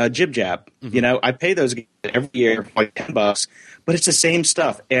offline. Jib Jab. Mm-hmm. I pay those every year for like $10, but it's the same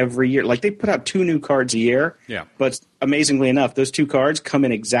stuff every year. Like they put out 2 new cards a year. Yeah. But amazingly enough, those 2 cards come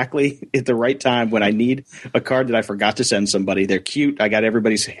in exactly at the right time when I need a card that I forgot to send somebody. They're cute. I got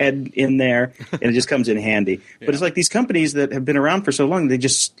everybody's head in there, and it just comes in handy. Yeah. But it's like these companies that have been around for so long, they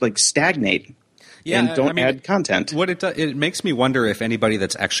just like stagnate. and don't add content. What it makes me wonder if anybody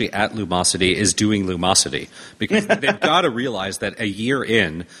that's actually at Lumosity is doing Lumosity, because they've got to realize that a year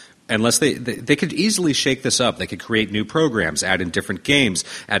in, unless they could easily shake this up. They could create new programs, add in different games,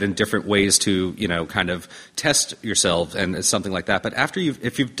 add in different ways to, kind of test yourself and something like that. But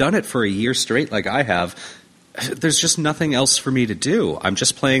if you've done it for a year straight, like I have, there's just nothing else for me to do. I'm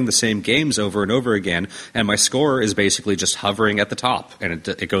just playing the same games over and over again, and my score is basically just hovering at the top, and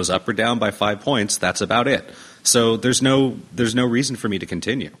it goes up or down by 5 points. That's about it. So there's no reason for me to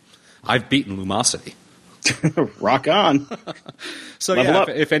continue. I've beaten Lumosity. Rock on. So level up.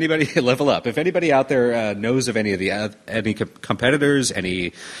 If anybody level up, if anybody out there knows of any of any competitors,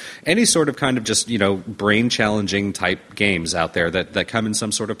 any sort of kind of just brain challenging type games out there that come in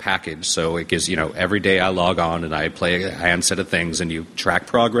some sort of package, so it gives every day I log on and I play a handset of things and you track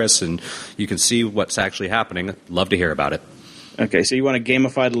progress and you can see what's actually happening. Love to hear about it. Okay, so you want a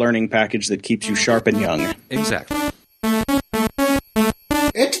gamified learning package that keeps you sharp and young. Exactly.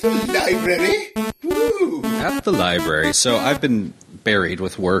 At the library. Woo. At the library. So I've been buried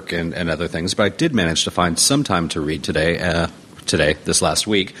with work and other things, but I did manage to find some time to read today, this last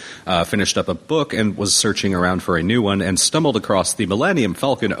week. Finished up a book and was searching around for a new one and stumbled across the Millennium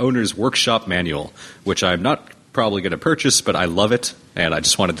Falcon Owner's Workshop Manual, which I'm not probably going to purchase, but I love it, and I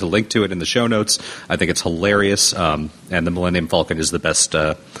just wanted to link to it in the show notes. I think it's hilarious, and the Millennium Falcon is the best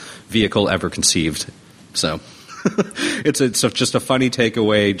vehicle ever conceived. So... it's just a funny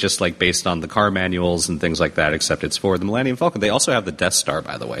takeaway, just like based on the car manuals and things like that, except it's for the Millennium Falcon. They also have the Death Star,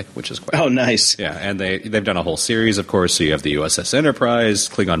 by the way, which is quite nice. Yeah, and they've done a whole series, of course. So you have the USS Enterprise,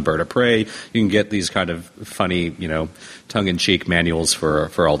 Klingon Bird of Prey. You can get these kind of funny, tongue-in-cheek manuals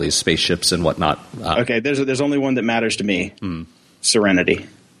for all these spaceships and whatnot. Okay, there's only one that matters to me. Serenity.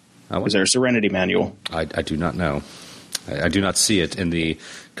 Is there a Serenity manual? I do not know. I do not see it in the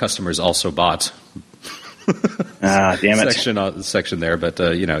customers also bought damn it. section there, but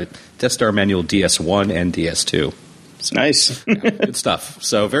Death Star Manual DS1 and DS2. So, nice. Good stuff.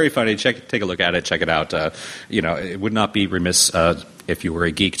 So very funny. Take a look at it. Check it out. It would not be remiss if you were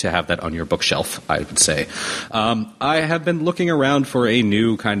a geek to have that on your bookshelf, I would say. I have been looking around for a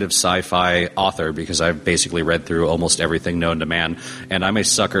new kind of sci-fi author because I've basically read through almost everything known to man, and I'm a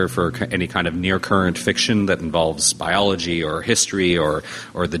sucker for any kind of near-current fiction that involves biology or history or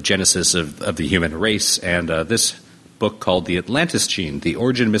the genesis of the human race. And this book called The Atlantis Gene, The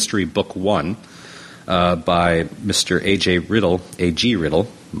Origin Mystery Book 1, by Mr. A.G. Riddle,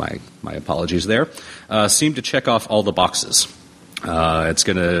 my apologies there, seemed to check off all the boxes. It's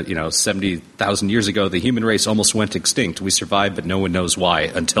going to, 70,000 years ago, the human race almost went extinct. We survived, but no one knows why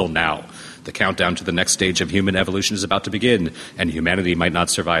until now. The countdown to the next stage of human evolution is about to begin, and humanity might not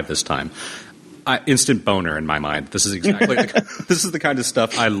survive this time. Instant boner in my mind. This is exactly this is the kind of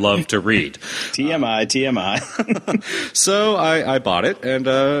stuff I love to read. TMI. So I bought it and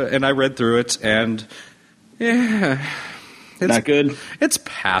I read through it, and yeah, it's not good. It's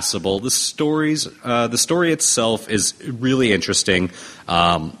passable. The story itself is really interesting,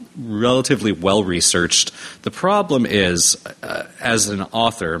 relatively well researched. The problem is, as an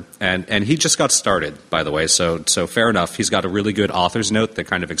author, and he just got started, by the way. So fair enough. He's got a really good author's note that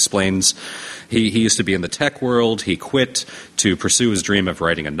kind of explains. He used to be in the tech world. He quit to pursue his dream of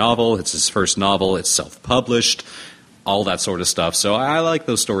writing a novel. It's his first novel. It's self-published. All that sort of stuff. So I like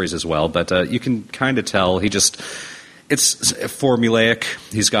those stories as well. But you can kind of tell it's formulaic.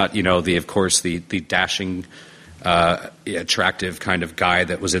 He's got, the dashing, attractive kind of guy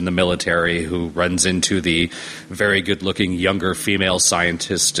that was in the military who runs into the very good-looking younger female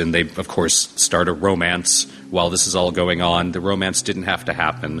scientist, and they, of course, start a romance while this is all going on. The romance didn't have to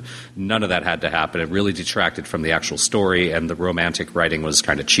happen. None of that had to happen. It really detracted from the actual story, and the romantic writing was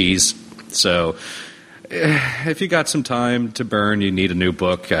kind of cheese. So if you got some time to burn, you need a new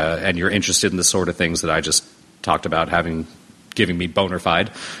book, and you're interested in the sort of things that I just talked about giving me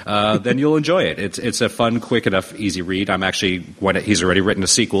boner-fied, then you'll enjoy it. It's a fun, quick enough, easy read. He's already written a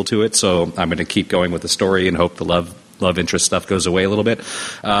sequel to it, so I'm going to keep going with the story and hope the love interest stuff goes away a little bit.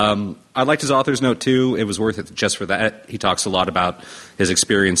 I liked his author's note, too. It was worth it just for that. He talks a lot about his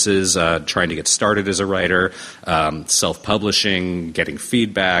experiences trying to get started as a writer, self-publishing, getting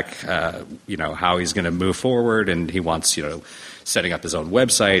feedback, how he's going to move forward, and he wants, setting up his own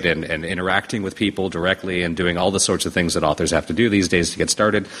website and interacting with people directly and doing all the sorts of things that authors have to do these days to get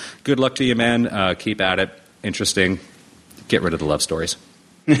started. Good luck to you, man. Keep at it. Interesting. Get rid of the love stories.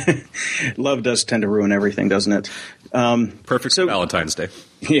 Love does tend to ruin everything, doesn't it? Perfect for Valentine's Day.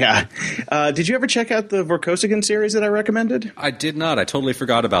 Yeah. Did you ever check out the Vorkosigan series that I recommended? I did not. I totally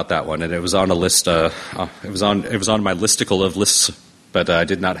forgot about that one, and it was on a list. It was on my listicle of lists. but I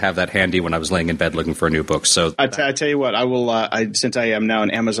did not have that handy when I was laying in bed looking for a new book. So I tell you what, I will. Since I am now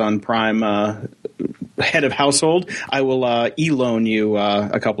an Amazon Prime head of household, I will e-loan you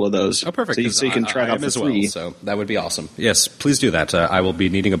a couple of those. Oh, perfect! So you can try it out for free. Well, so that would be awesome. Yes, please do that. I will be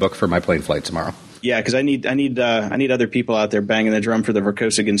needing a book for my plane flight tomorrow. Yeah, because I need other people out there banging the drum for the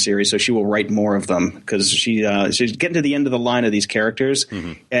Verkosigan series, so she will write more of them because she's getting to the end of the line of these characters,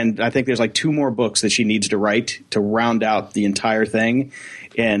 and I think there's like 2 more books that she needs to write to round out the entire thing,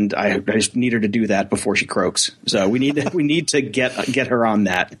 and I just need her to do that before she croaks. So we need to get her on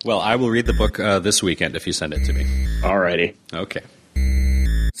that. Well, I will read the book this weekend if you send it to me. Alrighty. Okay.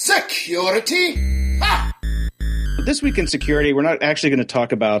 Security. Ha! This week in security, we're not actually going to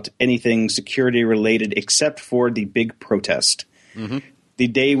talk about anything security related except for the big protest. The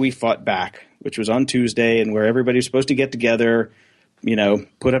day we fought back, which was on Tuesday, and where everybody was supposed to get together,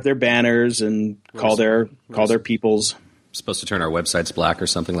 put up their banners and call their peoples. Supposed to turn our websites black or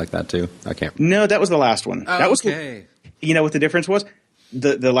something like that too. I can't. No, that was the last one. Oh, that was okay. You know what the difference was?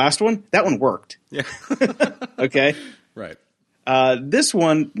 The last one, that one worked. Yeah. Okay. Right. This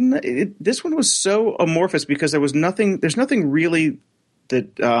one was so amorphous because there's nothing really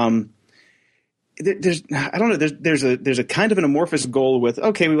that there's a kind of an amorphous goal with,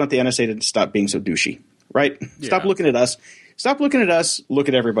 okay, we want the NSA to stop being so douchey, right? Yeah. Stop looking at us. Look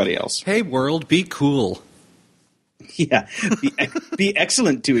at everybody else. Hey, world, be cool. Yeah, be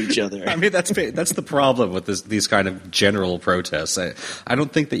excellent to each other. I mean, that's the problem with these kind of general protests. I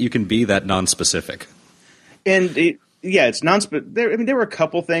don't think that you can be that non-specific. And it's there were a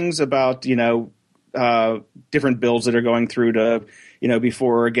couple things about different bills that are going through to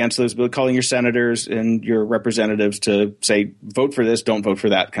before or against those bills, calling your senators and your representatives to say vote for this, don't vote for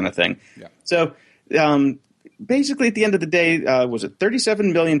that kind of thing. Yeah. So basically, at the end of the day, was it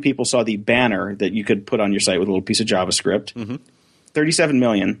 37 million people saw the banner that you could put on your site with a little piece of JavaScript? 37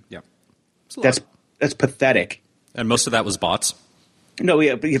 million. Yeah, that's pathetic. And most of that was bots. No,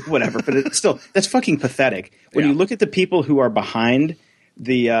 yeah, but whatever. But it's still, that's fucking pathetic. When you look at the people who are behind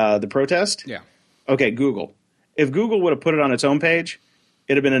the protest, okay, Google. If Google would have put it on its own page,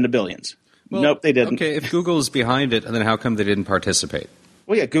 it'd have been in the billions. Well, nope, they didn't. Okay, if Google is behind it, and then how come they didn't participate?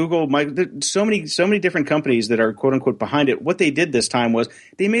 Well, yeah, Google, so many different companies that are quote unquote behind it. What they did this time was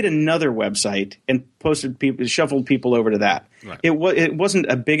they made another website and shuffled people over to that. Right. It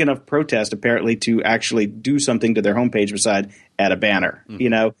wasn't a big enough protest apparently to actually do something to their homepage beside add a banner.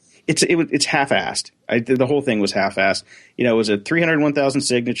 It's half-assed. The whole thing was half-assed. It was 301,000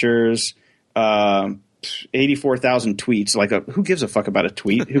 signatures, 84,000 tweets. Like who gives a fuck about a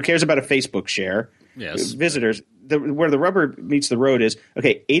tweet? Who cares about a Facebook share? Yes. Visitors. Where the rubber meets the road is,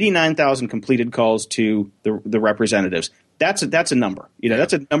 okay, 89,000 completed calls to the representatives. That's a number.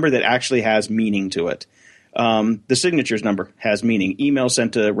 That's a number that actually has meaning to it. The signatures number has meaning. Email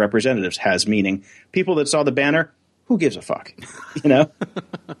sent to representatives has meaning. People that saw the banner, who gives a fuck?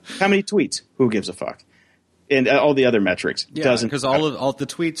 How many tweets? Who gives a fuck? And all the other metrics doesn't, because all the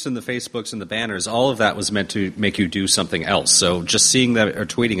tweets and the Facebooks and the banners, all of that was meant to make you do something else. So just seeing that or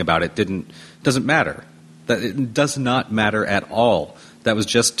tweeting about it doesn't matter. That it does not matter at all. That was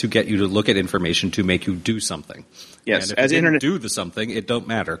just to get you to look at information to make you do something. Yes, and if you didn't do something, it don't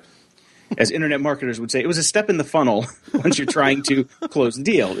matter. As internet marketers would say, it was a step in the funnel once you're trying to close the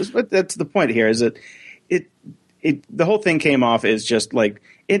deal. But that's the point here. Is that the whole thing came off as just like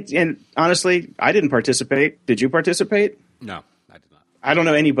it. And honestly, I didn't participate. Did you participate? No, I did not. I don't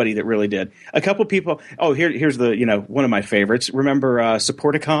know anybody that really did. A couple people. Oh, here's the one of my favorites. Remember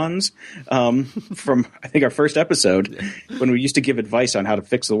Supporticons from I think our first episode when we used to give advice on how to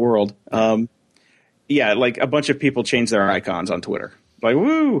fix the world. Like a bunch of people changed their icons on Twitter. Like,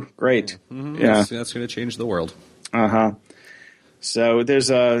 woo, great. Mm-hmm. Yeah, that's going to change the world. So there's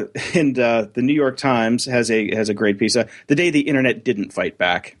and the New York Times has a great piece. The day the internet didn't fight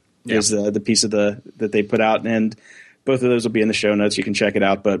back is the piece of that they put out, and both of those will be in the show notes. You can check it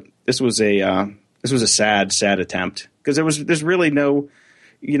out. But this was a sad attempt because there's really no,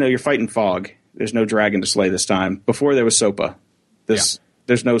 you're fighting fog. There's no dragon to slay this time. Before there was SOPA. There's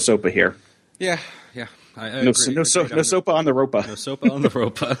no SOPA here. Yeah. I agree. No SOPA on the ROPA. No SOPA on the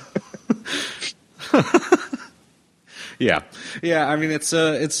ROPA. Yeah. I mean, it's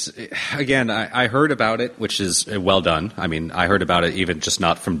again. I heard about it, which is well done. I mean, I heard about it even just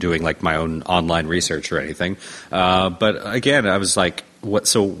not from doing like my own online research or anything. But again, I was like, "What?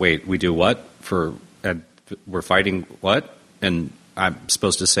 So wait, we do what for? And we're fighting what?" And I'm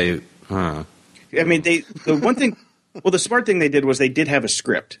supposed to say, "Huh." I mean, the one thing. Well, the smart thing they did was they did have a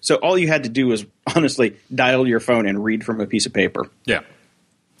script, so all you had to do was honestly dial your phone and read from a piece of paper. Yeah.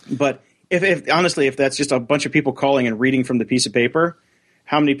 But if honestly, if that's just a bunch of people calling and reading from the piece of paper,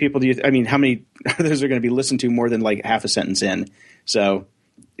 how many people how many others are going to be listened to more than like half a sentence in? So,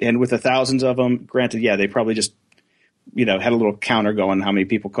 and with the thousands of them, granted, yeah, they probably just, had a little counter going how many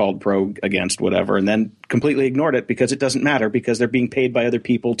people called pro, against, whatever, and then completely ignored it because it doesn't matter because they're being paid by other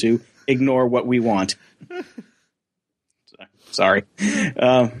people to ignore what we want. Sorry.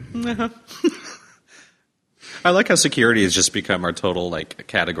 I like how security has just become our total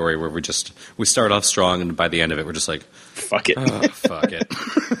category where we start off strong and by the end of it we're just like, fuck it. Oh, fuck it.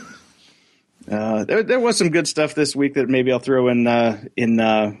 There was some good stuff this week that maybe I'll throw in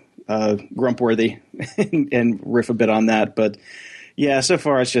Grumpworthy and riff a bit on that. But yeah, so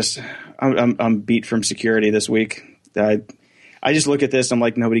far it's just I'm beat from security this week. I just look at this, I'm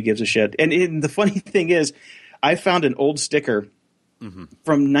like, nobody gives a shit. And the funny thing is, I found an old sticker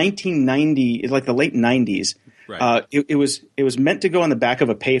from 1990, like the late 90s. Right. It was meant to go on the back of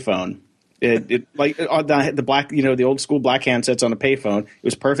a payphone. It like the black, the old school black handsets on a payphone. It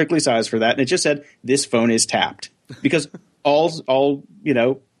was perfectly sized for that, and it just said, "This phone is tapped," because all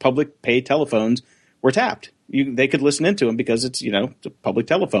public pay telephones were tapped. They could listen into them because it's it's a public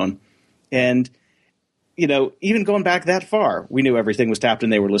telephone, and even going back that far, we knew everything was tapped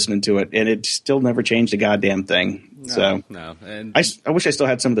and they were listening to it, and it still never changed a goddamn thing. No. And I wish I still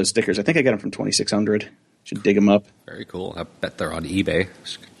had some of those stickers. I think I got them from 2600. Should dig them up. Very cool. I bet they're on eBay.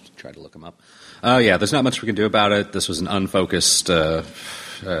 Just try to look them up. Yeah, there's not much we can do about it. This was an unfocused,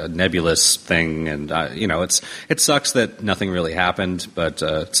 nebulous thing, and it sucks that nothing really happened, but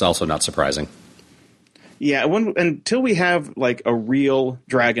it's also not surprising. Yeah, until we have like a real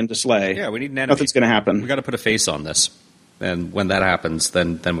dragon to slay, we need an enemy. Nothing's going to happen. We got to put a face on this. And when that happens,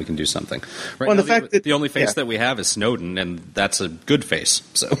 then we can do something. Right well, now, the fact that the only face that we have is Snowden, and that's a good face.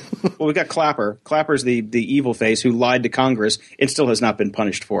 So, well, we got Clapper. Clapper's the evil face who lied to Congress and still has not been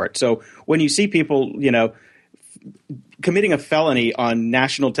punished for it. So when you see people, committing a felony on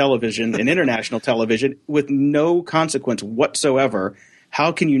national television and international television with no consequence whatsoever,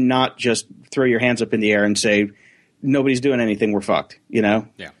 how can you not just throw your hands up in the air and say nobody's doing anything? We're fucked. Yeah.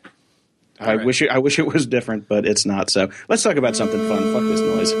 I wish it was different, but it's not. So let's talk about something fun. Fuck this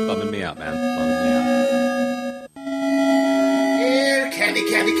noise. Bumming me out, man. Bumming me out. Yeah, candy.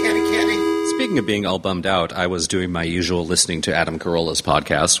 Speaking of being all bummed out, I was doing my usual listening to Adam Carolla's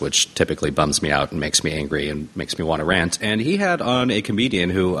podcast, which typically bums me out and makes me angry and makes me want to rant. And he had on a comedian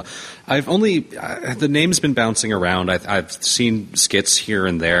who the name's been bouncing around. I've seen skits here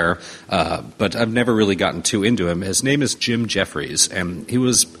and there, but I've never really gotten too into him. His name is Jim Jeffries, and he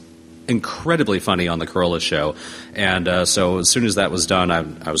was incredibly funny on the Carolla show, and so as soon as that was done,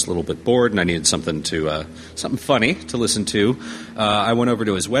 I was a little bit bored and I needed something funny to listen to. I went over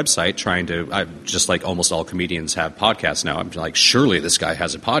to his website just like almost all comedians have podcasts now. I'm like, surely this guy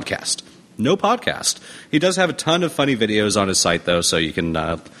has a podcast. No podcast. He does have a ton of funny videos on his site though, so you can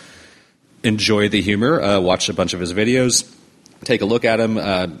enjoy the humor, watch a bunch of his videos, take a look at him.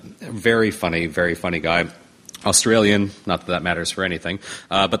 Very funny guy. Australian, not that matters for anything,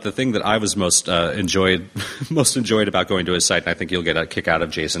 but the thing that I was most enjoyed about going to his site, and I think you'll get a kick out of,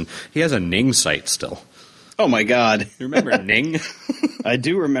 Jason, he has a Ning site still. Oh my God! You remember Ning? I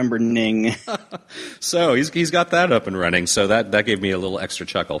do remember Ning. So he's got that up and running. So that gave me a little extra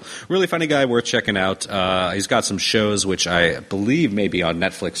chuckle. Really funny guy, worth checking out. He's got some shows which I believe may be on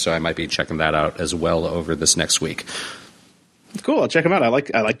Netflix, so I might be checking that out as well over this next week. Cool. I'll check them out. I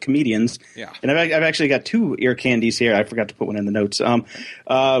like comedians. Yeah. And I've actually got two ear candies here. I forgot to put one in the notes.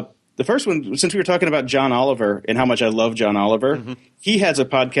 The first one, since we were talking about John Oliver and how much I love John Oliver, he has a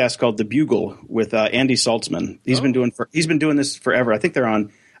podcast called The Bugle with Andy Saltzman. He's been doing this forever. I think they're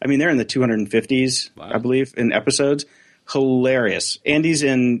in the 250s, wow. I believe, in episodes. Hilarious. Andy's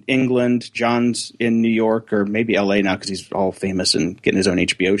in England. John's in New York or maybe LA now because he's all famous and getting his own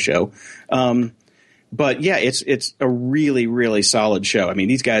HBO show. But yeah, it's a really, really solid show. I mean,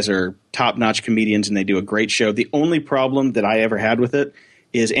 these guys are top-notch comedians and they do a great show. The only problem that I ever had with it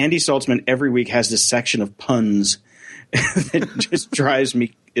is Andy Saltzman every week has this section of puns that just drives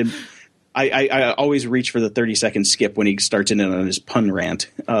me. I always reach for the 30-second skip when he starts in on his pun rant.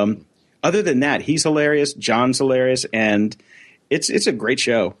 Other than that, he's hilarious. John's hilarious, and it's a great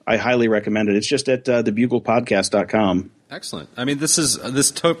show. I highly recommend it. It's just at thebuglepodcast.com. Excellent. I mean,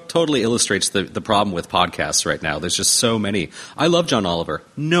 this totally illustrates the problem with podcasts right now. There's just so many. I love John Oliver.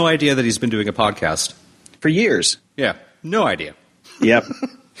 No idea that he's been doing a podcast for years. Yeah, no idea. Yep.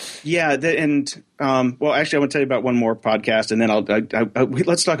 Yeah, well, actually, I want to tell you about one more podcast, and then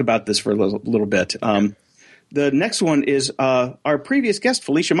let's talk about this for a little bit. The next one is our previous guest,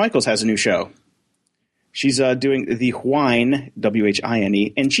 Felicia Michaels, has a new show. She's doing the Whine,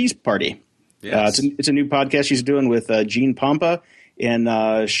 WHINE, and Cheese Party. Yes. It's a new podcast she's doing with Gene Pompa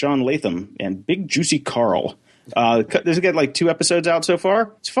and Sean Latham and Big Juicy Carl. There's got like 2 episodes out so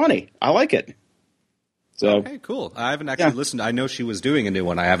far. It's funny. I like it. So, okay, cool. I haven't actually listened. I know she was doing a new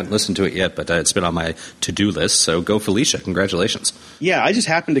one. I haven't listened to it yet, but it's been on my to-do list. So go, Felicia. Congratulations. Yeah, I just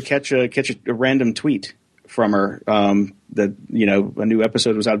happened to catch a random tweet from her that a new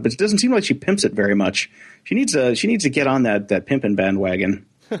episode was out, but it doesn't seem like she pimps it very much. She needs to get on that pimping bandwagon.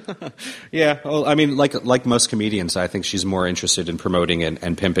 Yeah, well, I mean, like most comedians, I think she's more interested in promoting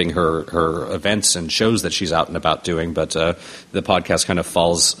and pimping her events and shows that she's out and about doing. But the podcast kind of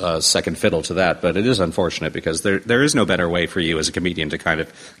falls second fiddle to that. But it is unfortunate because there is no better way for you as a comedian to kind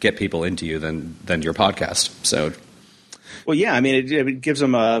of get people into you than your podcast. So, well, yeah, I mean, it gives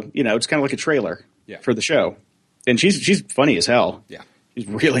them it's kind of like a trailer for the show, and she's funny as hell. Yeah, she's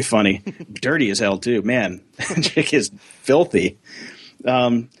really funny, dirty as hell too. Man, that chick is filthy.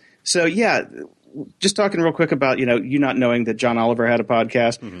 So yeah, just talking real quick about, you not knowing that John Oliver had a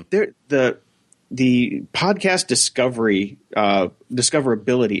podcast. Mm-hmm. The podcast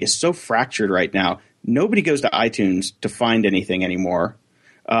discoverability is so fractured right now. Nobody goes to iTunes to find anything anymore.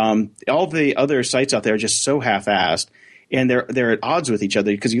 All the other sites out there are just so half-assed, and they're at odds with each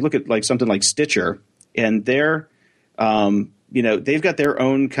other because you look at like something like Stitcher, and they're they've got their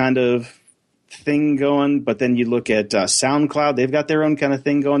own kind of thing going, but then you look at SoundCloud, they've got their own kind of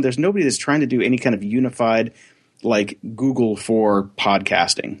thing going. There's nobody that's trying to do any kind of unified like Google for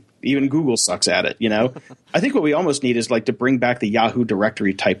podcasting. Even Google sucks at it, I think what we almost need is like to bring back the Yahoo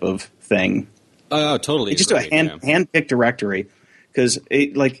directory type of thing. Oh, totally. Just do a hand-picked directory, because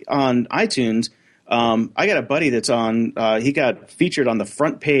like on iTunes, I got a buddy that's on he got featured on the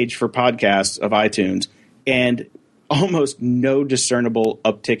front page for podcasts of iTunes, and almost no discernible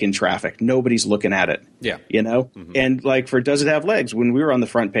uptick in traffic. Nobody's looking at it. Yeah. Mm-hmm. And like for Does It Have Legs, when we were on the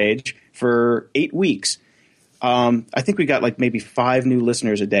front page for 8 weeks, I think we got like maybe 5 new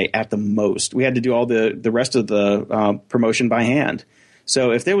listeners a day at the most. We had to do all the rest of the promotion by hand.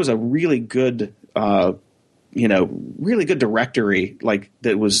 So if there was a really good, really good directory like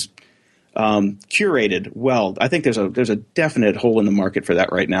that was curated well, I think there's a definite hole in the market for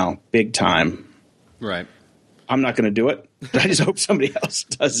that right now, big time. Right. I'm not going to do it. I just hope somebody else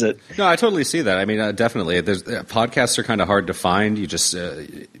does it. No, I totally see that. I mean, definitely. Podcasts are kind of hard to find. You just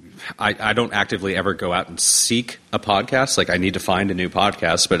I don't actively ever go out and seek a podcast. Like, I need to find a new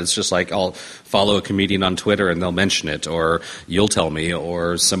podcast, but it's just like I'll follow a comedian on Twitter and they'll mention it, or you'll tell me,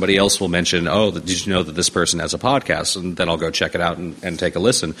 or somebody else will mention, did you know that this person has a podcast? And then I'll go check it out and take a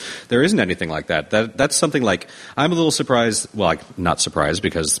listen. There isn't anything like that. That's something like, I'm a little surprised. Well, not surprised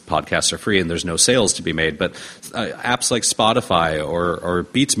because podcasts are free and there's no sales to be made, but apps like Spotify or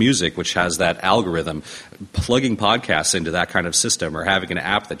Beats Music, which has that algorithm, plugging podcasts into that kind of system, or having an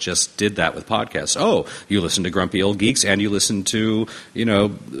app that just did that with podcasts. Oh, you listen to Grumpy Old Geeks and you listen to,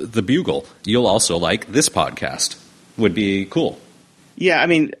 The Bugle. You'll also like this podcast. Would be cool. Yeah, I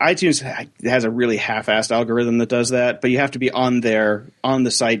mean, iTunes has a really half-assed algorithm that does that, but you have to be on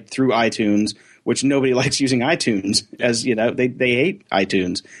the site through iTunes, which nobody likes using iTunes, as they hate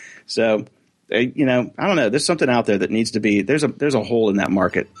iTunes. So, I don't know. There's something out there that needs to be. There's a hole in that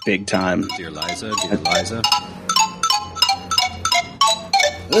market, big time. Dear Liza.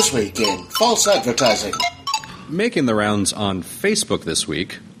 This week in false advertising. Making the rounds on Facebook this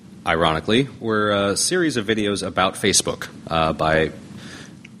week, ironically, were a series of videos about Facebook by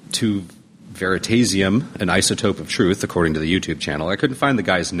two Veritasium, an isotope of truth, according to the YouTube channel. I couldn't find the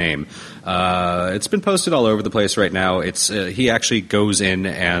guy's name. It's been posted all over the place right now. He actually goes in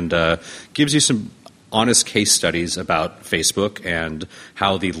and gives you some honest case studies about Facebook and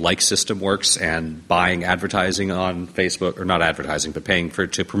how the like system works, and buying advertising on Facebook, or not advertising, but paying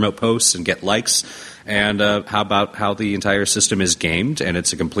to promote posts and get likes, and how the entire system is gamed and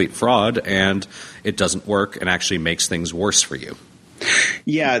it's a complete fraud and it doesn't work and actually makes things worse for you.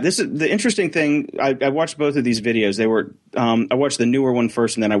 Yeah, this is the interesting thing. I watched both of these videos. They were I watched the newer one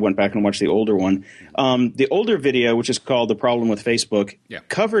first, and then I went back and watched the older one. The older video, which is called "The Problem with Facebook,"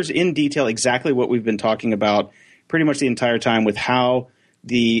 covers in detail exactly what we've been talking about pretty much the entire time, with how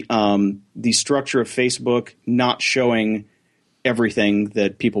the structure of Facebook not showing everything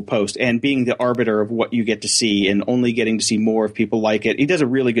that people post and being the arbiter of what you get to see, and only getting to see more if people like it. He does a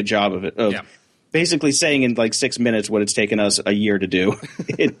really good job of it. Basically saying in like 6 minutes what it's taken us a year to do,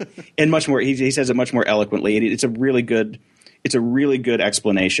 and much more. He says it much more eloquently. It's a really good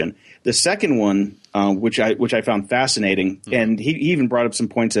explanation. The second one, which I found fascinating, and he even brought up some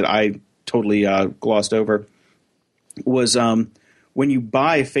points that I totally glossed over, was when you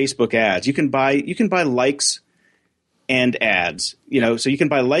buy Facebook ads, you can buy likes and ads. So you can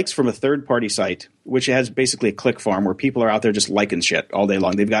buy likes from a third-party site, which has basically a click farm where people are out there just liking shit all day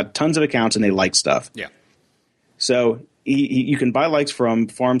long. They've got tons of accounts and they like stuff. Yeah. So you can buy likes from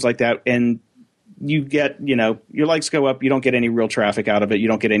farms like that, and you get, your likes go up. You don't get any real traffic out of it. You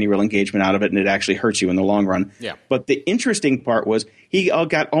don't get any real engagement out of it, and it actually hurts you in the long run. Yeah. But the interesting part was he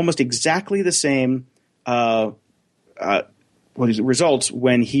got almost exactly the same results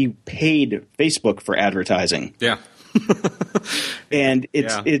when he paid Facebook for advertising. Yeah. And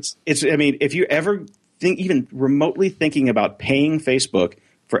it's I mean, if you ever think even remotely thinking about paying Facebook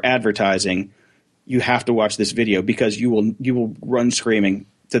for advertising, you have to watch this video, because you will run screaming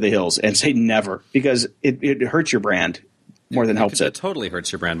to the hills and say never, because it hurts your brand more than helps it. It totally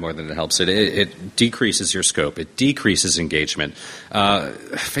hurts your brand more than it helps it. It decreases your scope. It decreases engagement.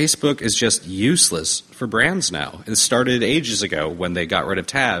 Facebook is just useless for brands now. It started ages ago when they got rid of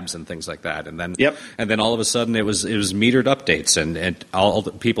tabs and things like that, and then all of a sudden it was metered updates, and all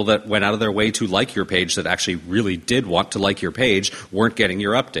the people that went out of their way to like your page that actually really did want to like your page weren't getting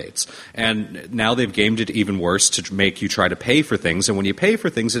your updates. And now they've gamed it even worse to make you try to pay for things, and when you pay for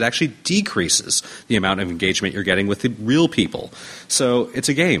things, it actually decreases the amount of engagement you're getting with the real people. So it's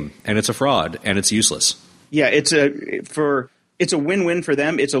a game, and it's a fraud, and it's useless. Yeah, it's a win-win for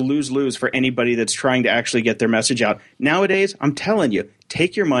them. It's a lose-lose for anybody that's trying to actually get their message out. Nowadays, I'm telling you,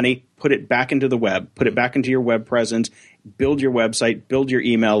 take your money, put it back into the web, put it back into your web presence, build your website, build your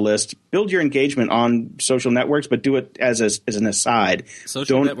email list, build your engagement on social networks, but do it as an aside.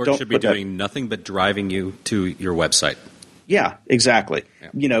 Social networks should be doing nothing but driving you to your website. Yeah, exactly.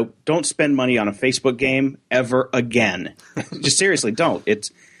 Yeah. Don't spend money on a Facebook game ever again. Just seriously, don't.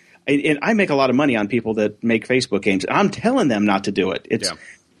 And I make a lot of money on people that make Facebook games. I'm telling them not to do it.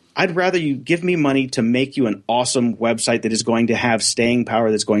 I'd rather you give me money to make you an awesome website that is going to have staying power,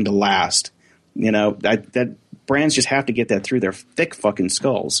 that's going to last. That brands just have to get that through their thick fucking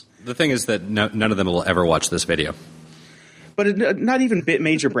skulls. The thing is that none of them will ever watch this video. But not even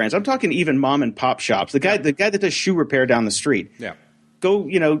major brands. I'm talking even mom and pop shops. The guy that does shoe repair down the street. Yeah.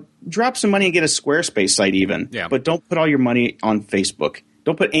 Go, drop some money and get a Squarespace site even. Yeah. But don't put all your money on Facebook.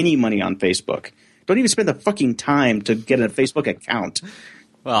 Don't put any money on Facebook. Don't even spend the fucking time to get a Facebook account.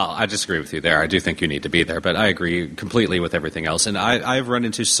 Well, I disagree with you there. I do think you need to be there, but I agree completely with everything else. And I've run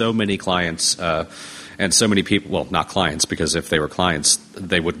into so many clients and so many people, well, not clients, because if they were clients,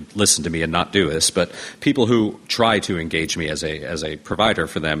 they would listen to me and not do this, but people who try to engage me as a provider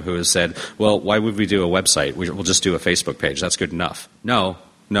for them, who has said, well, why would we do a website? We'll just do a Facebook page. That's good enough. No,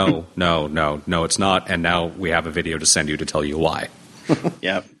 it's not. And now we have a video to send you to tell you why.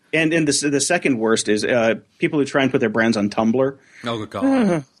 Yeah. And the second worst is people who try and put their brands on Tumblr. Oh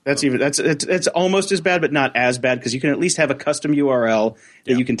God, it's almost as bad, but not as bad, because you can at least have a custom URL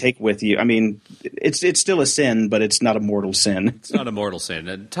that you can take with you. I mean, it's still a sin, but it's not a mortal sin. It's not a mortal sin.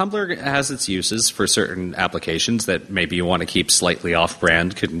 And Tumblr has its uses for certain applications that maybe you want to keep slightly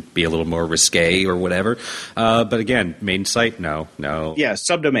off-brand, could be a little more risque or whatever. But again, main site, no. Yeah,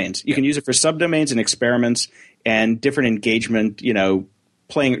 subdomains. You can use it for subdomains and experiments and different engagement.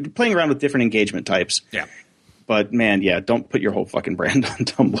 Playing around with different engagement types. Yeah. But, man, don't put your whole fucking brand on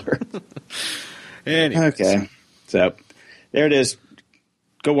Tumblr. Anyways. Okay. So, there it is.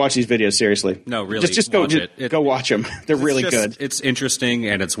 Go watch these videos, seriously. No, really, just go watch them. They're really good. It's interesting,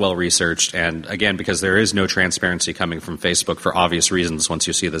 and it's well-researched. And, again, because there is no transparency coming from Facebook for obvious reasons once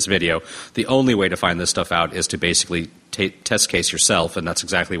you see this video, the only way to find this stuff out is to basically test case yourself, and that's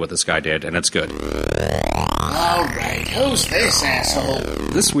exactly what this guy did, and it's good. All right, who's this asshole?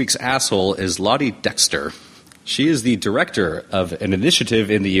 This week's asshole is Lottie Dexter. She is the director of an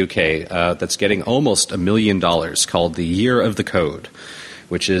initiative in the UK that's getting almost $1 million called the Year of the Code,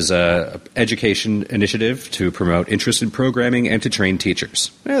 which is an education initiative to promote interest in programming and to train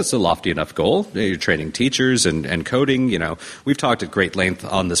teachers. It's a lofty enough goal. You're training teachers and coding. We've talked at great length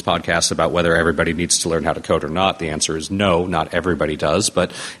on this podcast about whether everybody needs to learn how to code or not. The answer is no, not everybody does.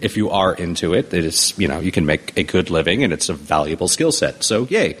 But if you are into it, it is, you can make a good living, and it's a valuable skill set. So,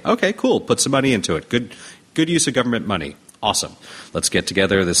 yay. Okay, cool. Put some money into it. Good use of government money. Awesome. Let's get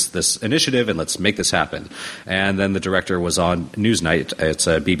together this initiative and let's make this happen. And then the director was on Newsnight. It's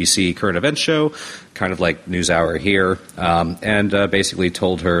a BBC current events show, kind of like NewsHour here, and basically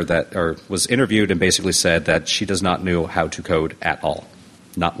told her that, or was interviewed and basically said that she does not know how to code at all.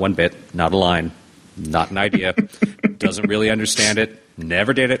 Not one bit, not a line, not an idea, doesn't really understand it,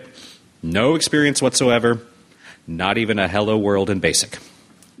 never did it, no experience whatsoever, not even a hello world in BASIC.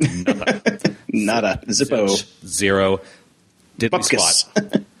 Nothing. Nada. Zippo. Zero. Diddly squat.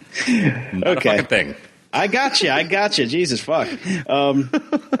 Not a fucking thing. I got you. Jesus fuck.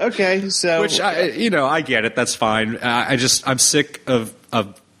 Okay, so Which I get it. That's fine. I'm sick of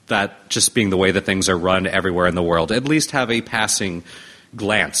that just being the way that things are run everywhere in the world. At least have a passing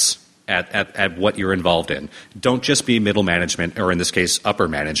glance at what you're involved in. Don't just be middle management, or in this case, upper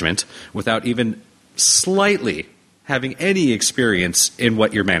management, without even slightly having any experience in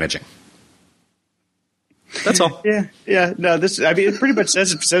what you're managing. That's all. Yeah. No, it pretty much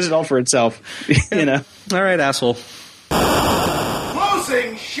says it all for itself. All right, asshole.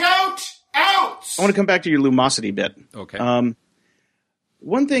 Closing shout outs. I want to come back to your lumosity bit. Okay.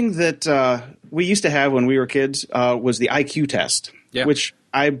 One thing that we used to have when we were kids was the IQ test, which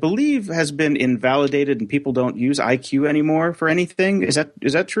I believe has been invalidated and people don't use IQ anymore for anything. Is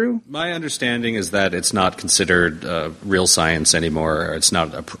that true? My understanding is that it's not considered real science anymore. Or it's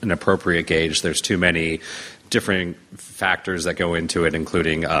not an appropriate gauge. There's too many different factors that go into it,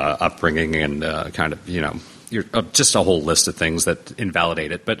 including upbringing and just a whole list of things that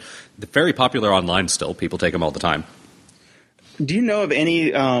invalidate it. But they're very popular online still. People take them all the time. Do you know of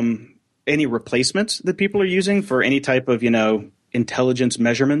any replacements that people are using for any type of, intelligence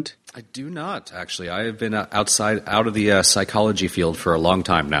measurement? I do not, actually. I have been out of the psychology field for a long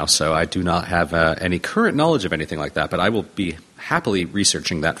time now, so I do not have any current knowledge of anything like that, but I will be happily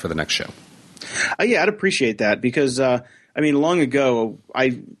researching that for the next show. Yeah, I'd appreciate that because, long ago,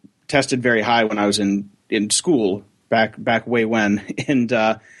 I tested very high when I was in school back way when,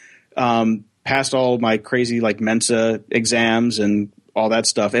 and passed all my crazy Mensa exams and all that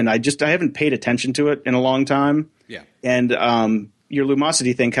stuff, and I haven't paid attention to it in a long time. Yeah. And your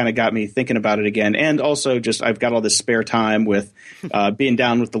lumosity thing kind of got me thinking about it again. And also just I've got all this spare time with being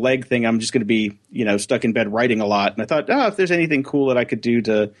down with the leg thing. I'm just going to be, stuck in bed writing a lot. And I thought, if there's anything cool that I could do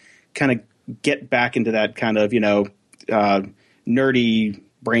to kind of get back into that kind of, nerdy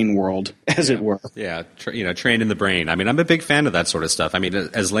brain world, as it were. Yeah, trained in the brain. I'm a big fan of that sort of stuff.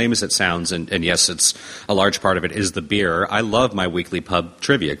 As lame as it sounds, and yes, it's a large part of it is the beer. I love my weekly pub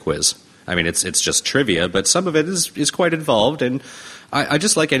trivia quiz. It's just trivia, but some of it is quite involved, and I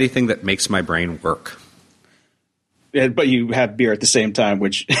just like anything that makes my brain work. Yeah, but you have beer at the same time,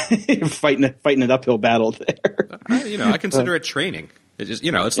 which you're fighting an uphill battle there. I consider it training.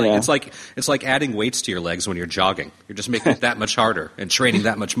 It's like adding weights to your legs when you're jogging. You're just making it that much harder and training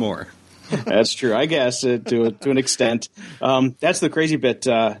that much more. That's true, I guess, to an extent. That's the crazy bit.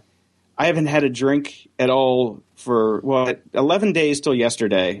 I haven't had a drink at all for 11 days till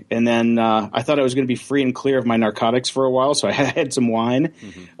yesterday, and then I thought I was going to be free and clear of my narcotics for a while, so I had some wine.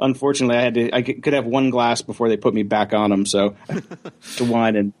 Mm-hmm. Unfortunately, I could have one glass before they put me back on them, so the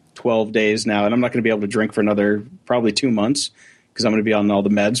wine in 12 days now, and I'm not going to be able to drink for another probably 2 months because I'm going to be on all the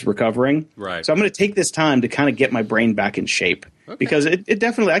meds recovering. Right. So I'm going to take this time to kind of get my brain back in shape because it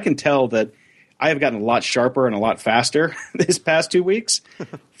definitely, I can tell that I have gotten a lot sharper and a lot faster this past 2 weeks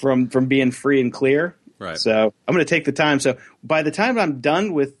from being free and clear. Right. So I'm going to take the time. So by the time I'm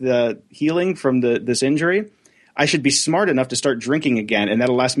done with the healing from this injury, I should be smart enough to start drinking again, and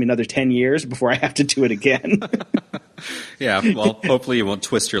that'll last me another 10 years before I have to do it again. Yeah, well, hopefully you won't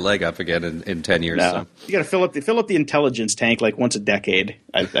twist your leg up again in 10 years. No. So. You got to fill up the intelligence tank once a decade,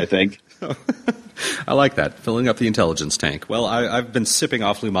 I think. I like that, filling up the intelligence tank. Well, I've been sipping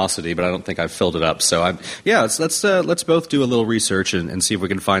off Lumosity, but I don't think I've filled it up. So let's both do a little research and see if we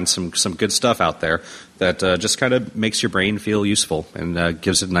can find some good stuff out there that just kind of makes your brain feel useful and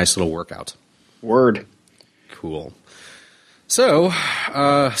gives it a nice little workout. Word. Cool. So,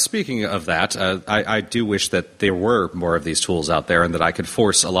 speaking of that, I do wish that there were more of these tools out there and that I could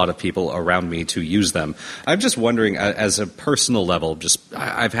force a lot of people around me to use them. I'm just wondering, as a personal level,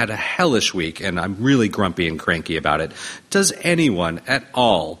 I've had a hellish week and I'm really grumpy and cranky about it. Does anyone at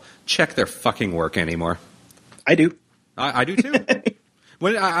all check their fucking work anymore? I do. I do too.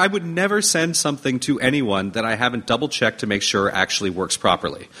 I would never send something to anyone that I haven't double-checked to make sure actually works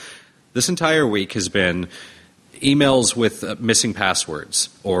properly. This entire week has been emails with missing passwords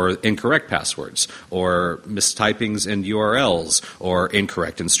or incorrect passwords or mistypings in URLs or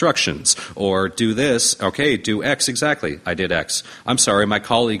incorrect instructions or do this. Okay, do X exactly. I did X. I'm sorry, my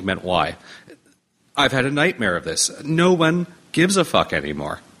colleague meant Y. I've had a nightmare of this. No one gives a fuck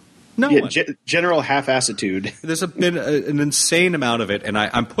anymore. No one. General half-assitude. There's been an insane amount of it, and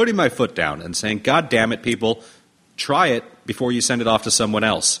I'm putting my foot down and saying, God damn it, people, try it before you send it off to someone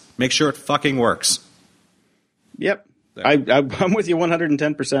else. Make sure it fucking works. Yep. I'm with you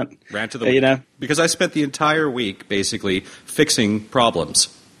 110%. Rant of the week. Because I spent the entire week basically fixing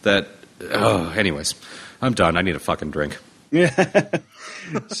problems that, anyways, I'm done. I need a fucking drink. Yeah.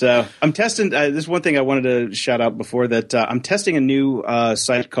 So I'm testing, this is one thing I wanted to shout out before that I'm testing a new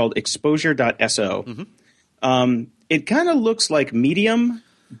site called exposure.so. Mm-hmm. It kind of looks like Medium,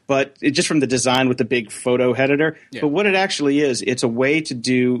 but just from the design with the big photo editor. Yeah. But what it actually is, it's a way to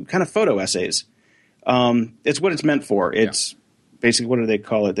do kind of photo essays. It's what it's meant for. It's basically, what do they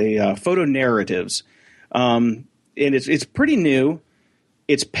call it? They photo narratives. And it's pretty new.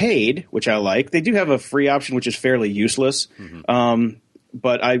 It's paid, which I like. They do have a free option, which is fairly useless. Mm-hmm.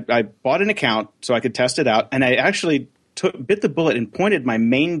 But I bought an account so I could test it out, and I actually bit the bullet and pointed my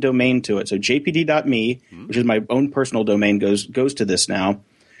main domain to it. So jpd.me, which is my own personal domain, goes to this now.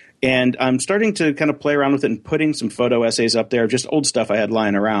 And I'm starting to kind of play around with it and putting some photo essays up there, just old stuff I had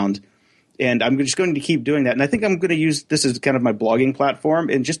lying around. And I'm just going to keep doing that. And I think I'm going to use this as kind of my blogging platform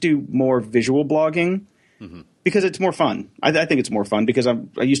and just do more visual blogging. Mm-hmm. Because it's more fun. I think it's more fun because I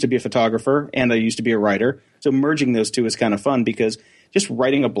used to be a photographer and I used to be a writer. So merging those two is kind of fun because just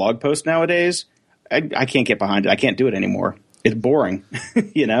writing a blog post nowadays, I can't get behind it. I can't do it anymore. It's boring,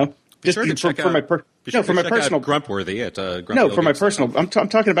 you know. Just for my personal Grumpworthy at for my personal. I'm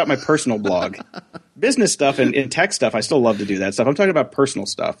talking about my personal blog, business stuff and tech stuff. I still love to do that stuff. I'm talking about personal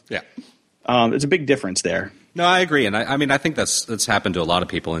stuff. Yeah, it's a big difference there. No, I agree, and I mean, I think that's happened to a lot of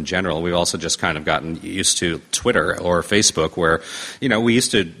people in general. We've also just kind of gotten used to Twitter or Facebook, where we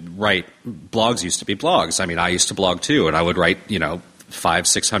used to write blogs. Used to be blogs. I mean, I used to blog too, and I would write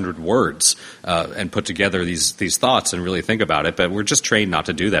 500-600 words and put together these thoughts and really think about it. But we're just trained not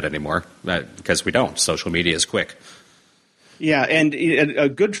to do that anymore because we don't. Social media is quick. Yeah, and a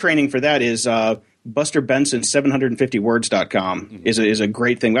good training for that is Buster Benson's 750words.com is a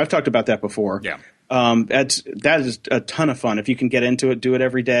great thing. I've talked about that before. Yeah. That is a ton of fun. If you can get into it, do it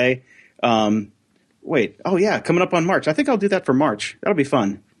every day. Coming up on March. I think I'll do that for March. That'll be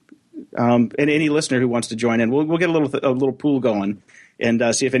fun. And any listener who wants to join in, we'll get a little pool going and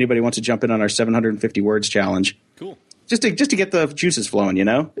see if anybody wants to jump in on our 750 words challenge. Cool. Just to get the juices flowing,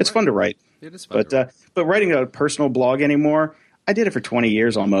 It's fun to write. It is fun. But writing a personal blog anymore, I did it for 20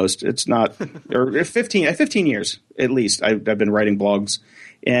 years almost. It's not or 15 years at least. I've been writing blogs,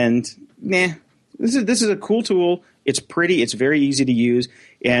 and This is a cool tool. It's pretty. It's very easy to use.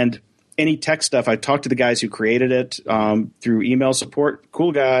 And any tech stuff, I talked to the guys who created it through email support.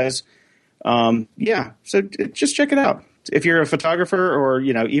 Cool guys. So just check it out. If you're a photographer or,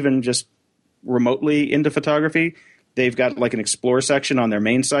 even just remotely into photography, they've got like an explore section on their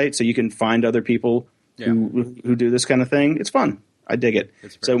main site so you can find other people who do this kind of thing. It's fun. I dig it.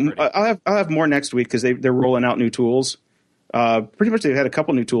 So I'll have more next week because they're rolling out new tools. Pretty much they've had a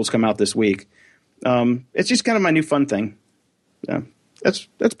couple new tools come out this week. It's just kind of my new fun thing. Yeah, that's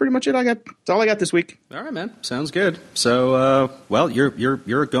pretty much it. That's all I got this week. All right, man. Sounds good. So,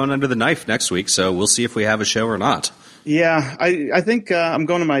 you're going under the knife next week, so we'll see if we have a show or not. Yeah, I think I'm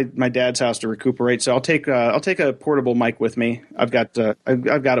going to my dad's house to recuperate. So I'll take a portable mic with me. I've got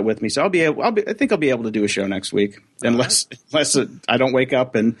it with me, so I think I'll be able to do a show next week, unless I don't wake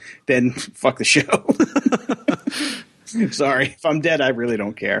up and then fuck the show. Sorry. If I'm dead, I really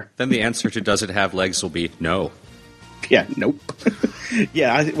don't care. Then the answer to does it have legs will be no. Yeah, nope.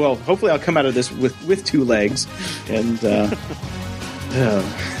 Hopefully I'll come out of this with 2 legs. And well,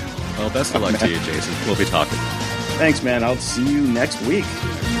 best of luck to you, Jason. We'll be talking. Thanks, man. I'll see you next week.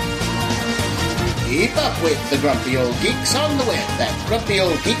 Keep up with the Grumpy Old Geeks on the web at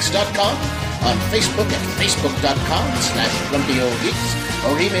grumpyoldgeeks.com, on Facebook at facebook.com/grumpyoldgeeks,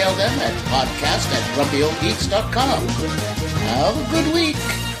 or email them at podcast@grumpyoldgeeks.com. Have a good week.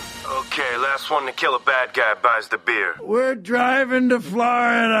 Okay, last one to kill a bad guy buys the beer. We're driving to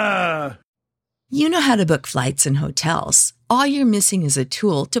Florida. You know how to book flights and hotels. All you're missing is a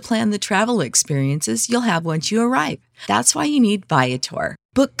tool to plan the travel experiences you'll have once you arrive. That's why you need Viator.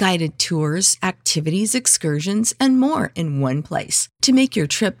 Book guided tours, activities, excursions, and more in one place to make your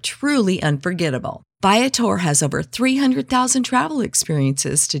trip truly unforgettable. Viator has over 300,000 travel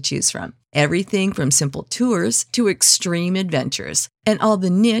experiences to choose from. Everything from simple tours to extreme adventures and all the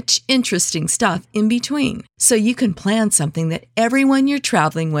niche, interesting stuff in between. So you can plan something that everyone you're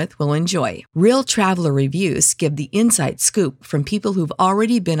traveling with will enjoy. Real traveler reviews give the inside scoop from people who've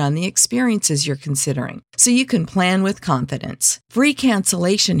already been on the experiences you're considering. So you can plan with confidence. Free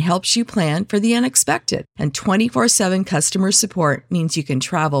cancellation helps you plan for the unexpected. And 24/7 customer support means you can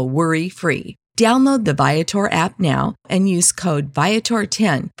travel worry-free. Download the Viator app now and use code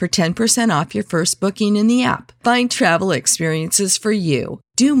Viator10 for 10% off your first booking in the app. Find travel experiences for you.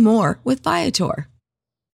 Do more with Viator.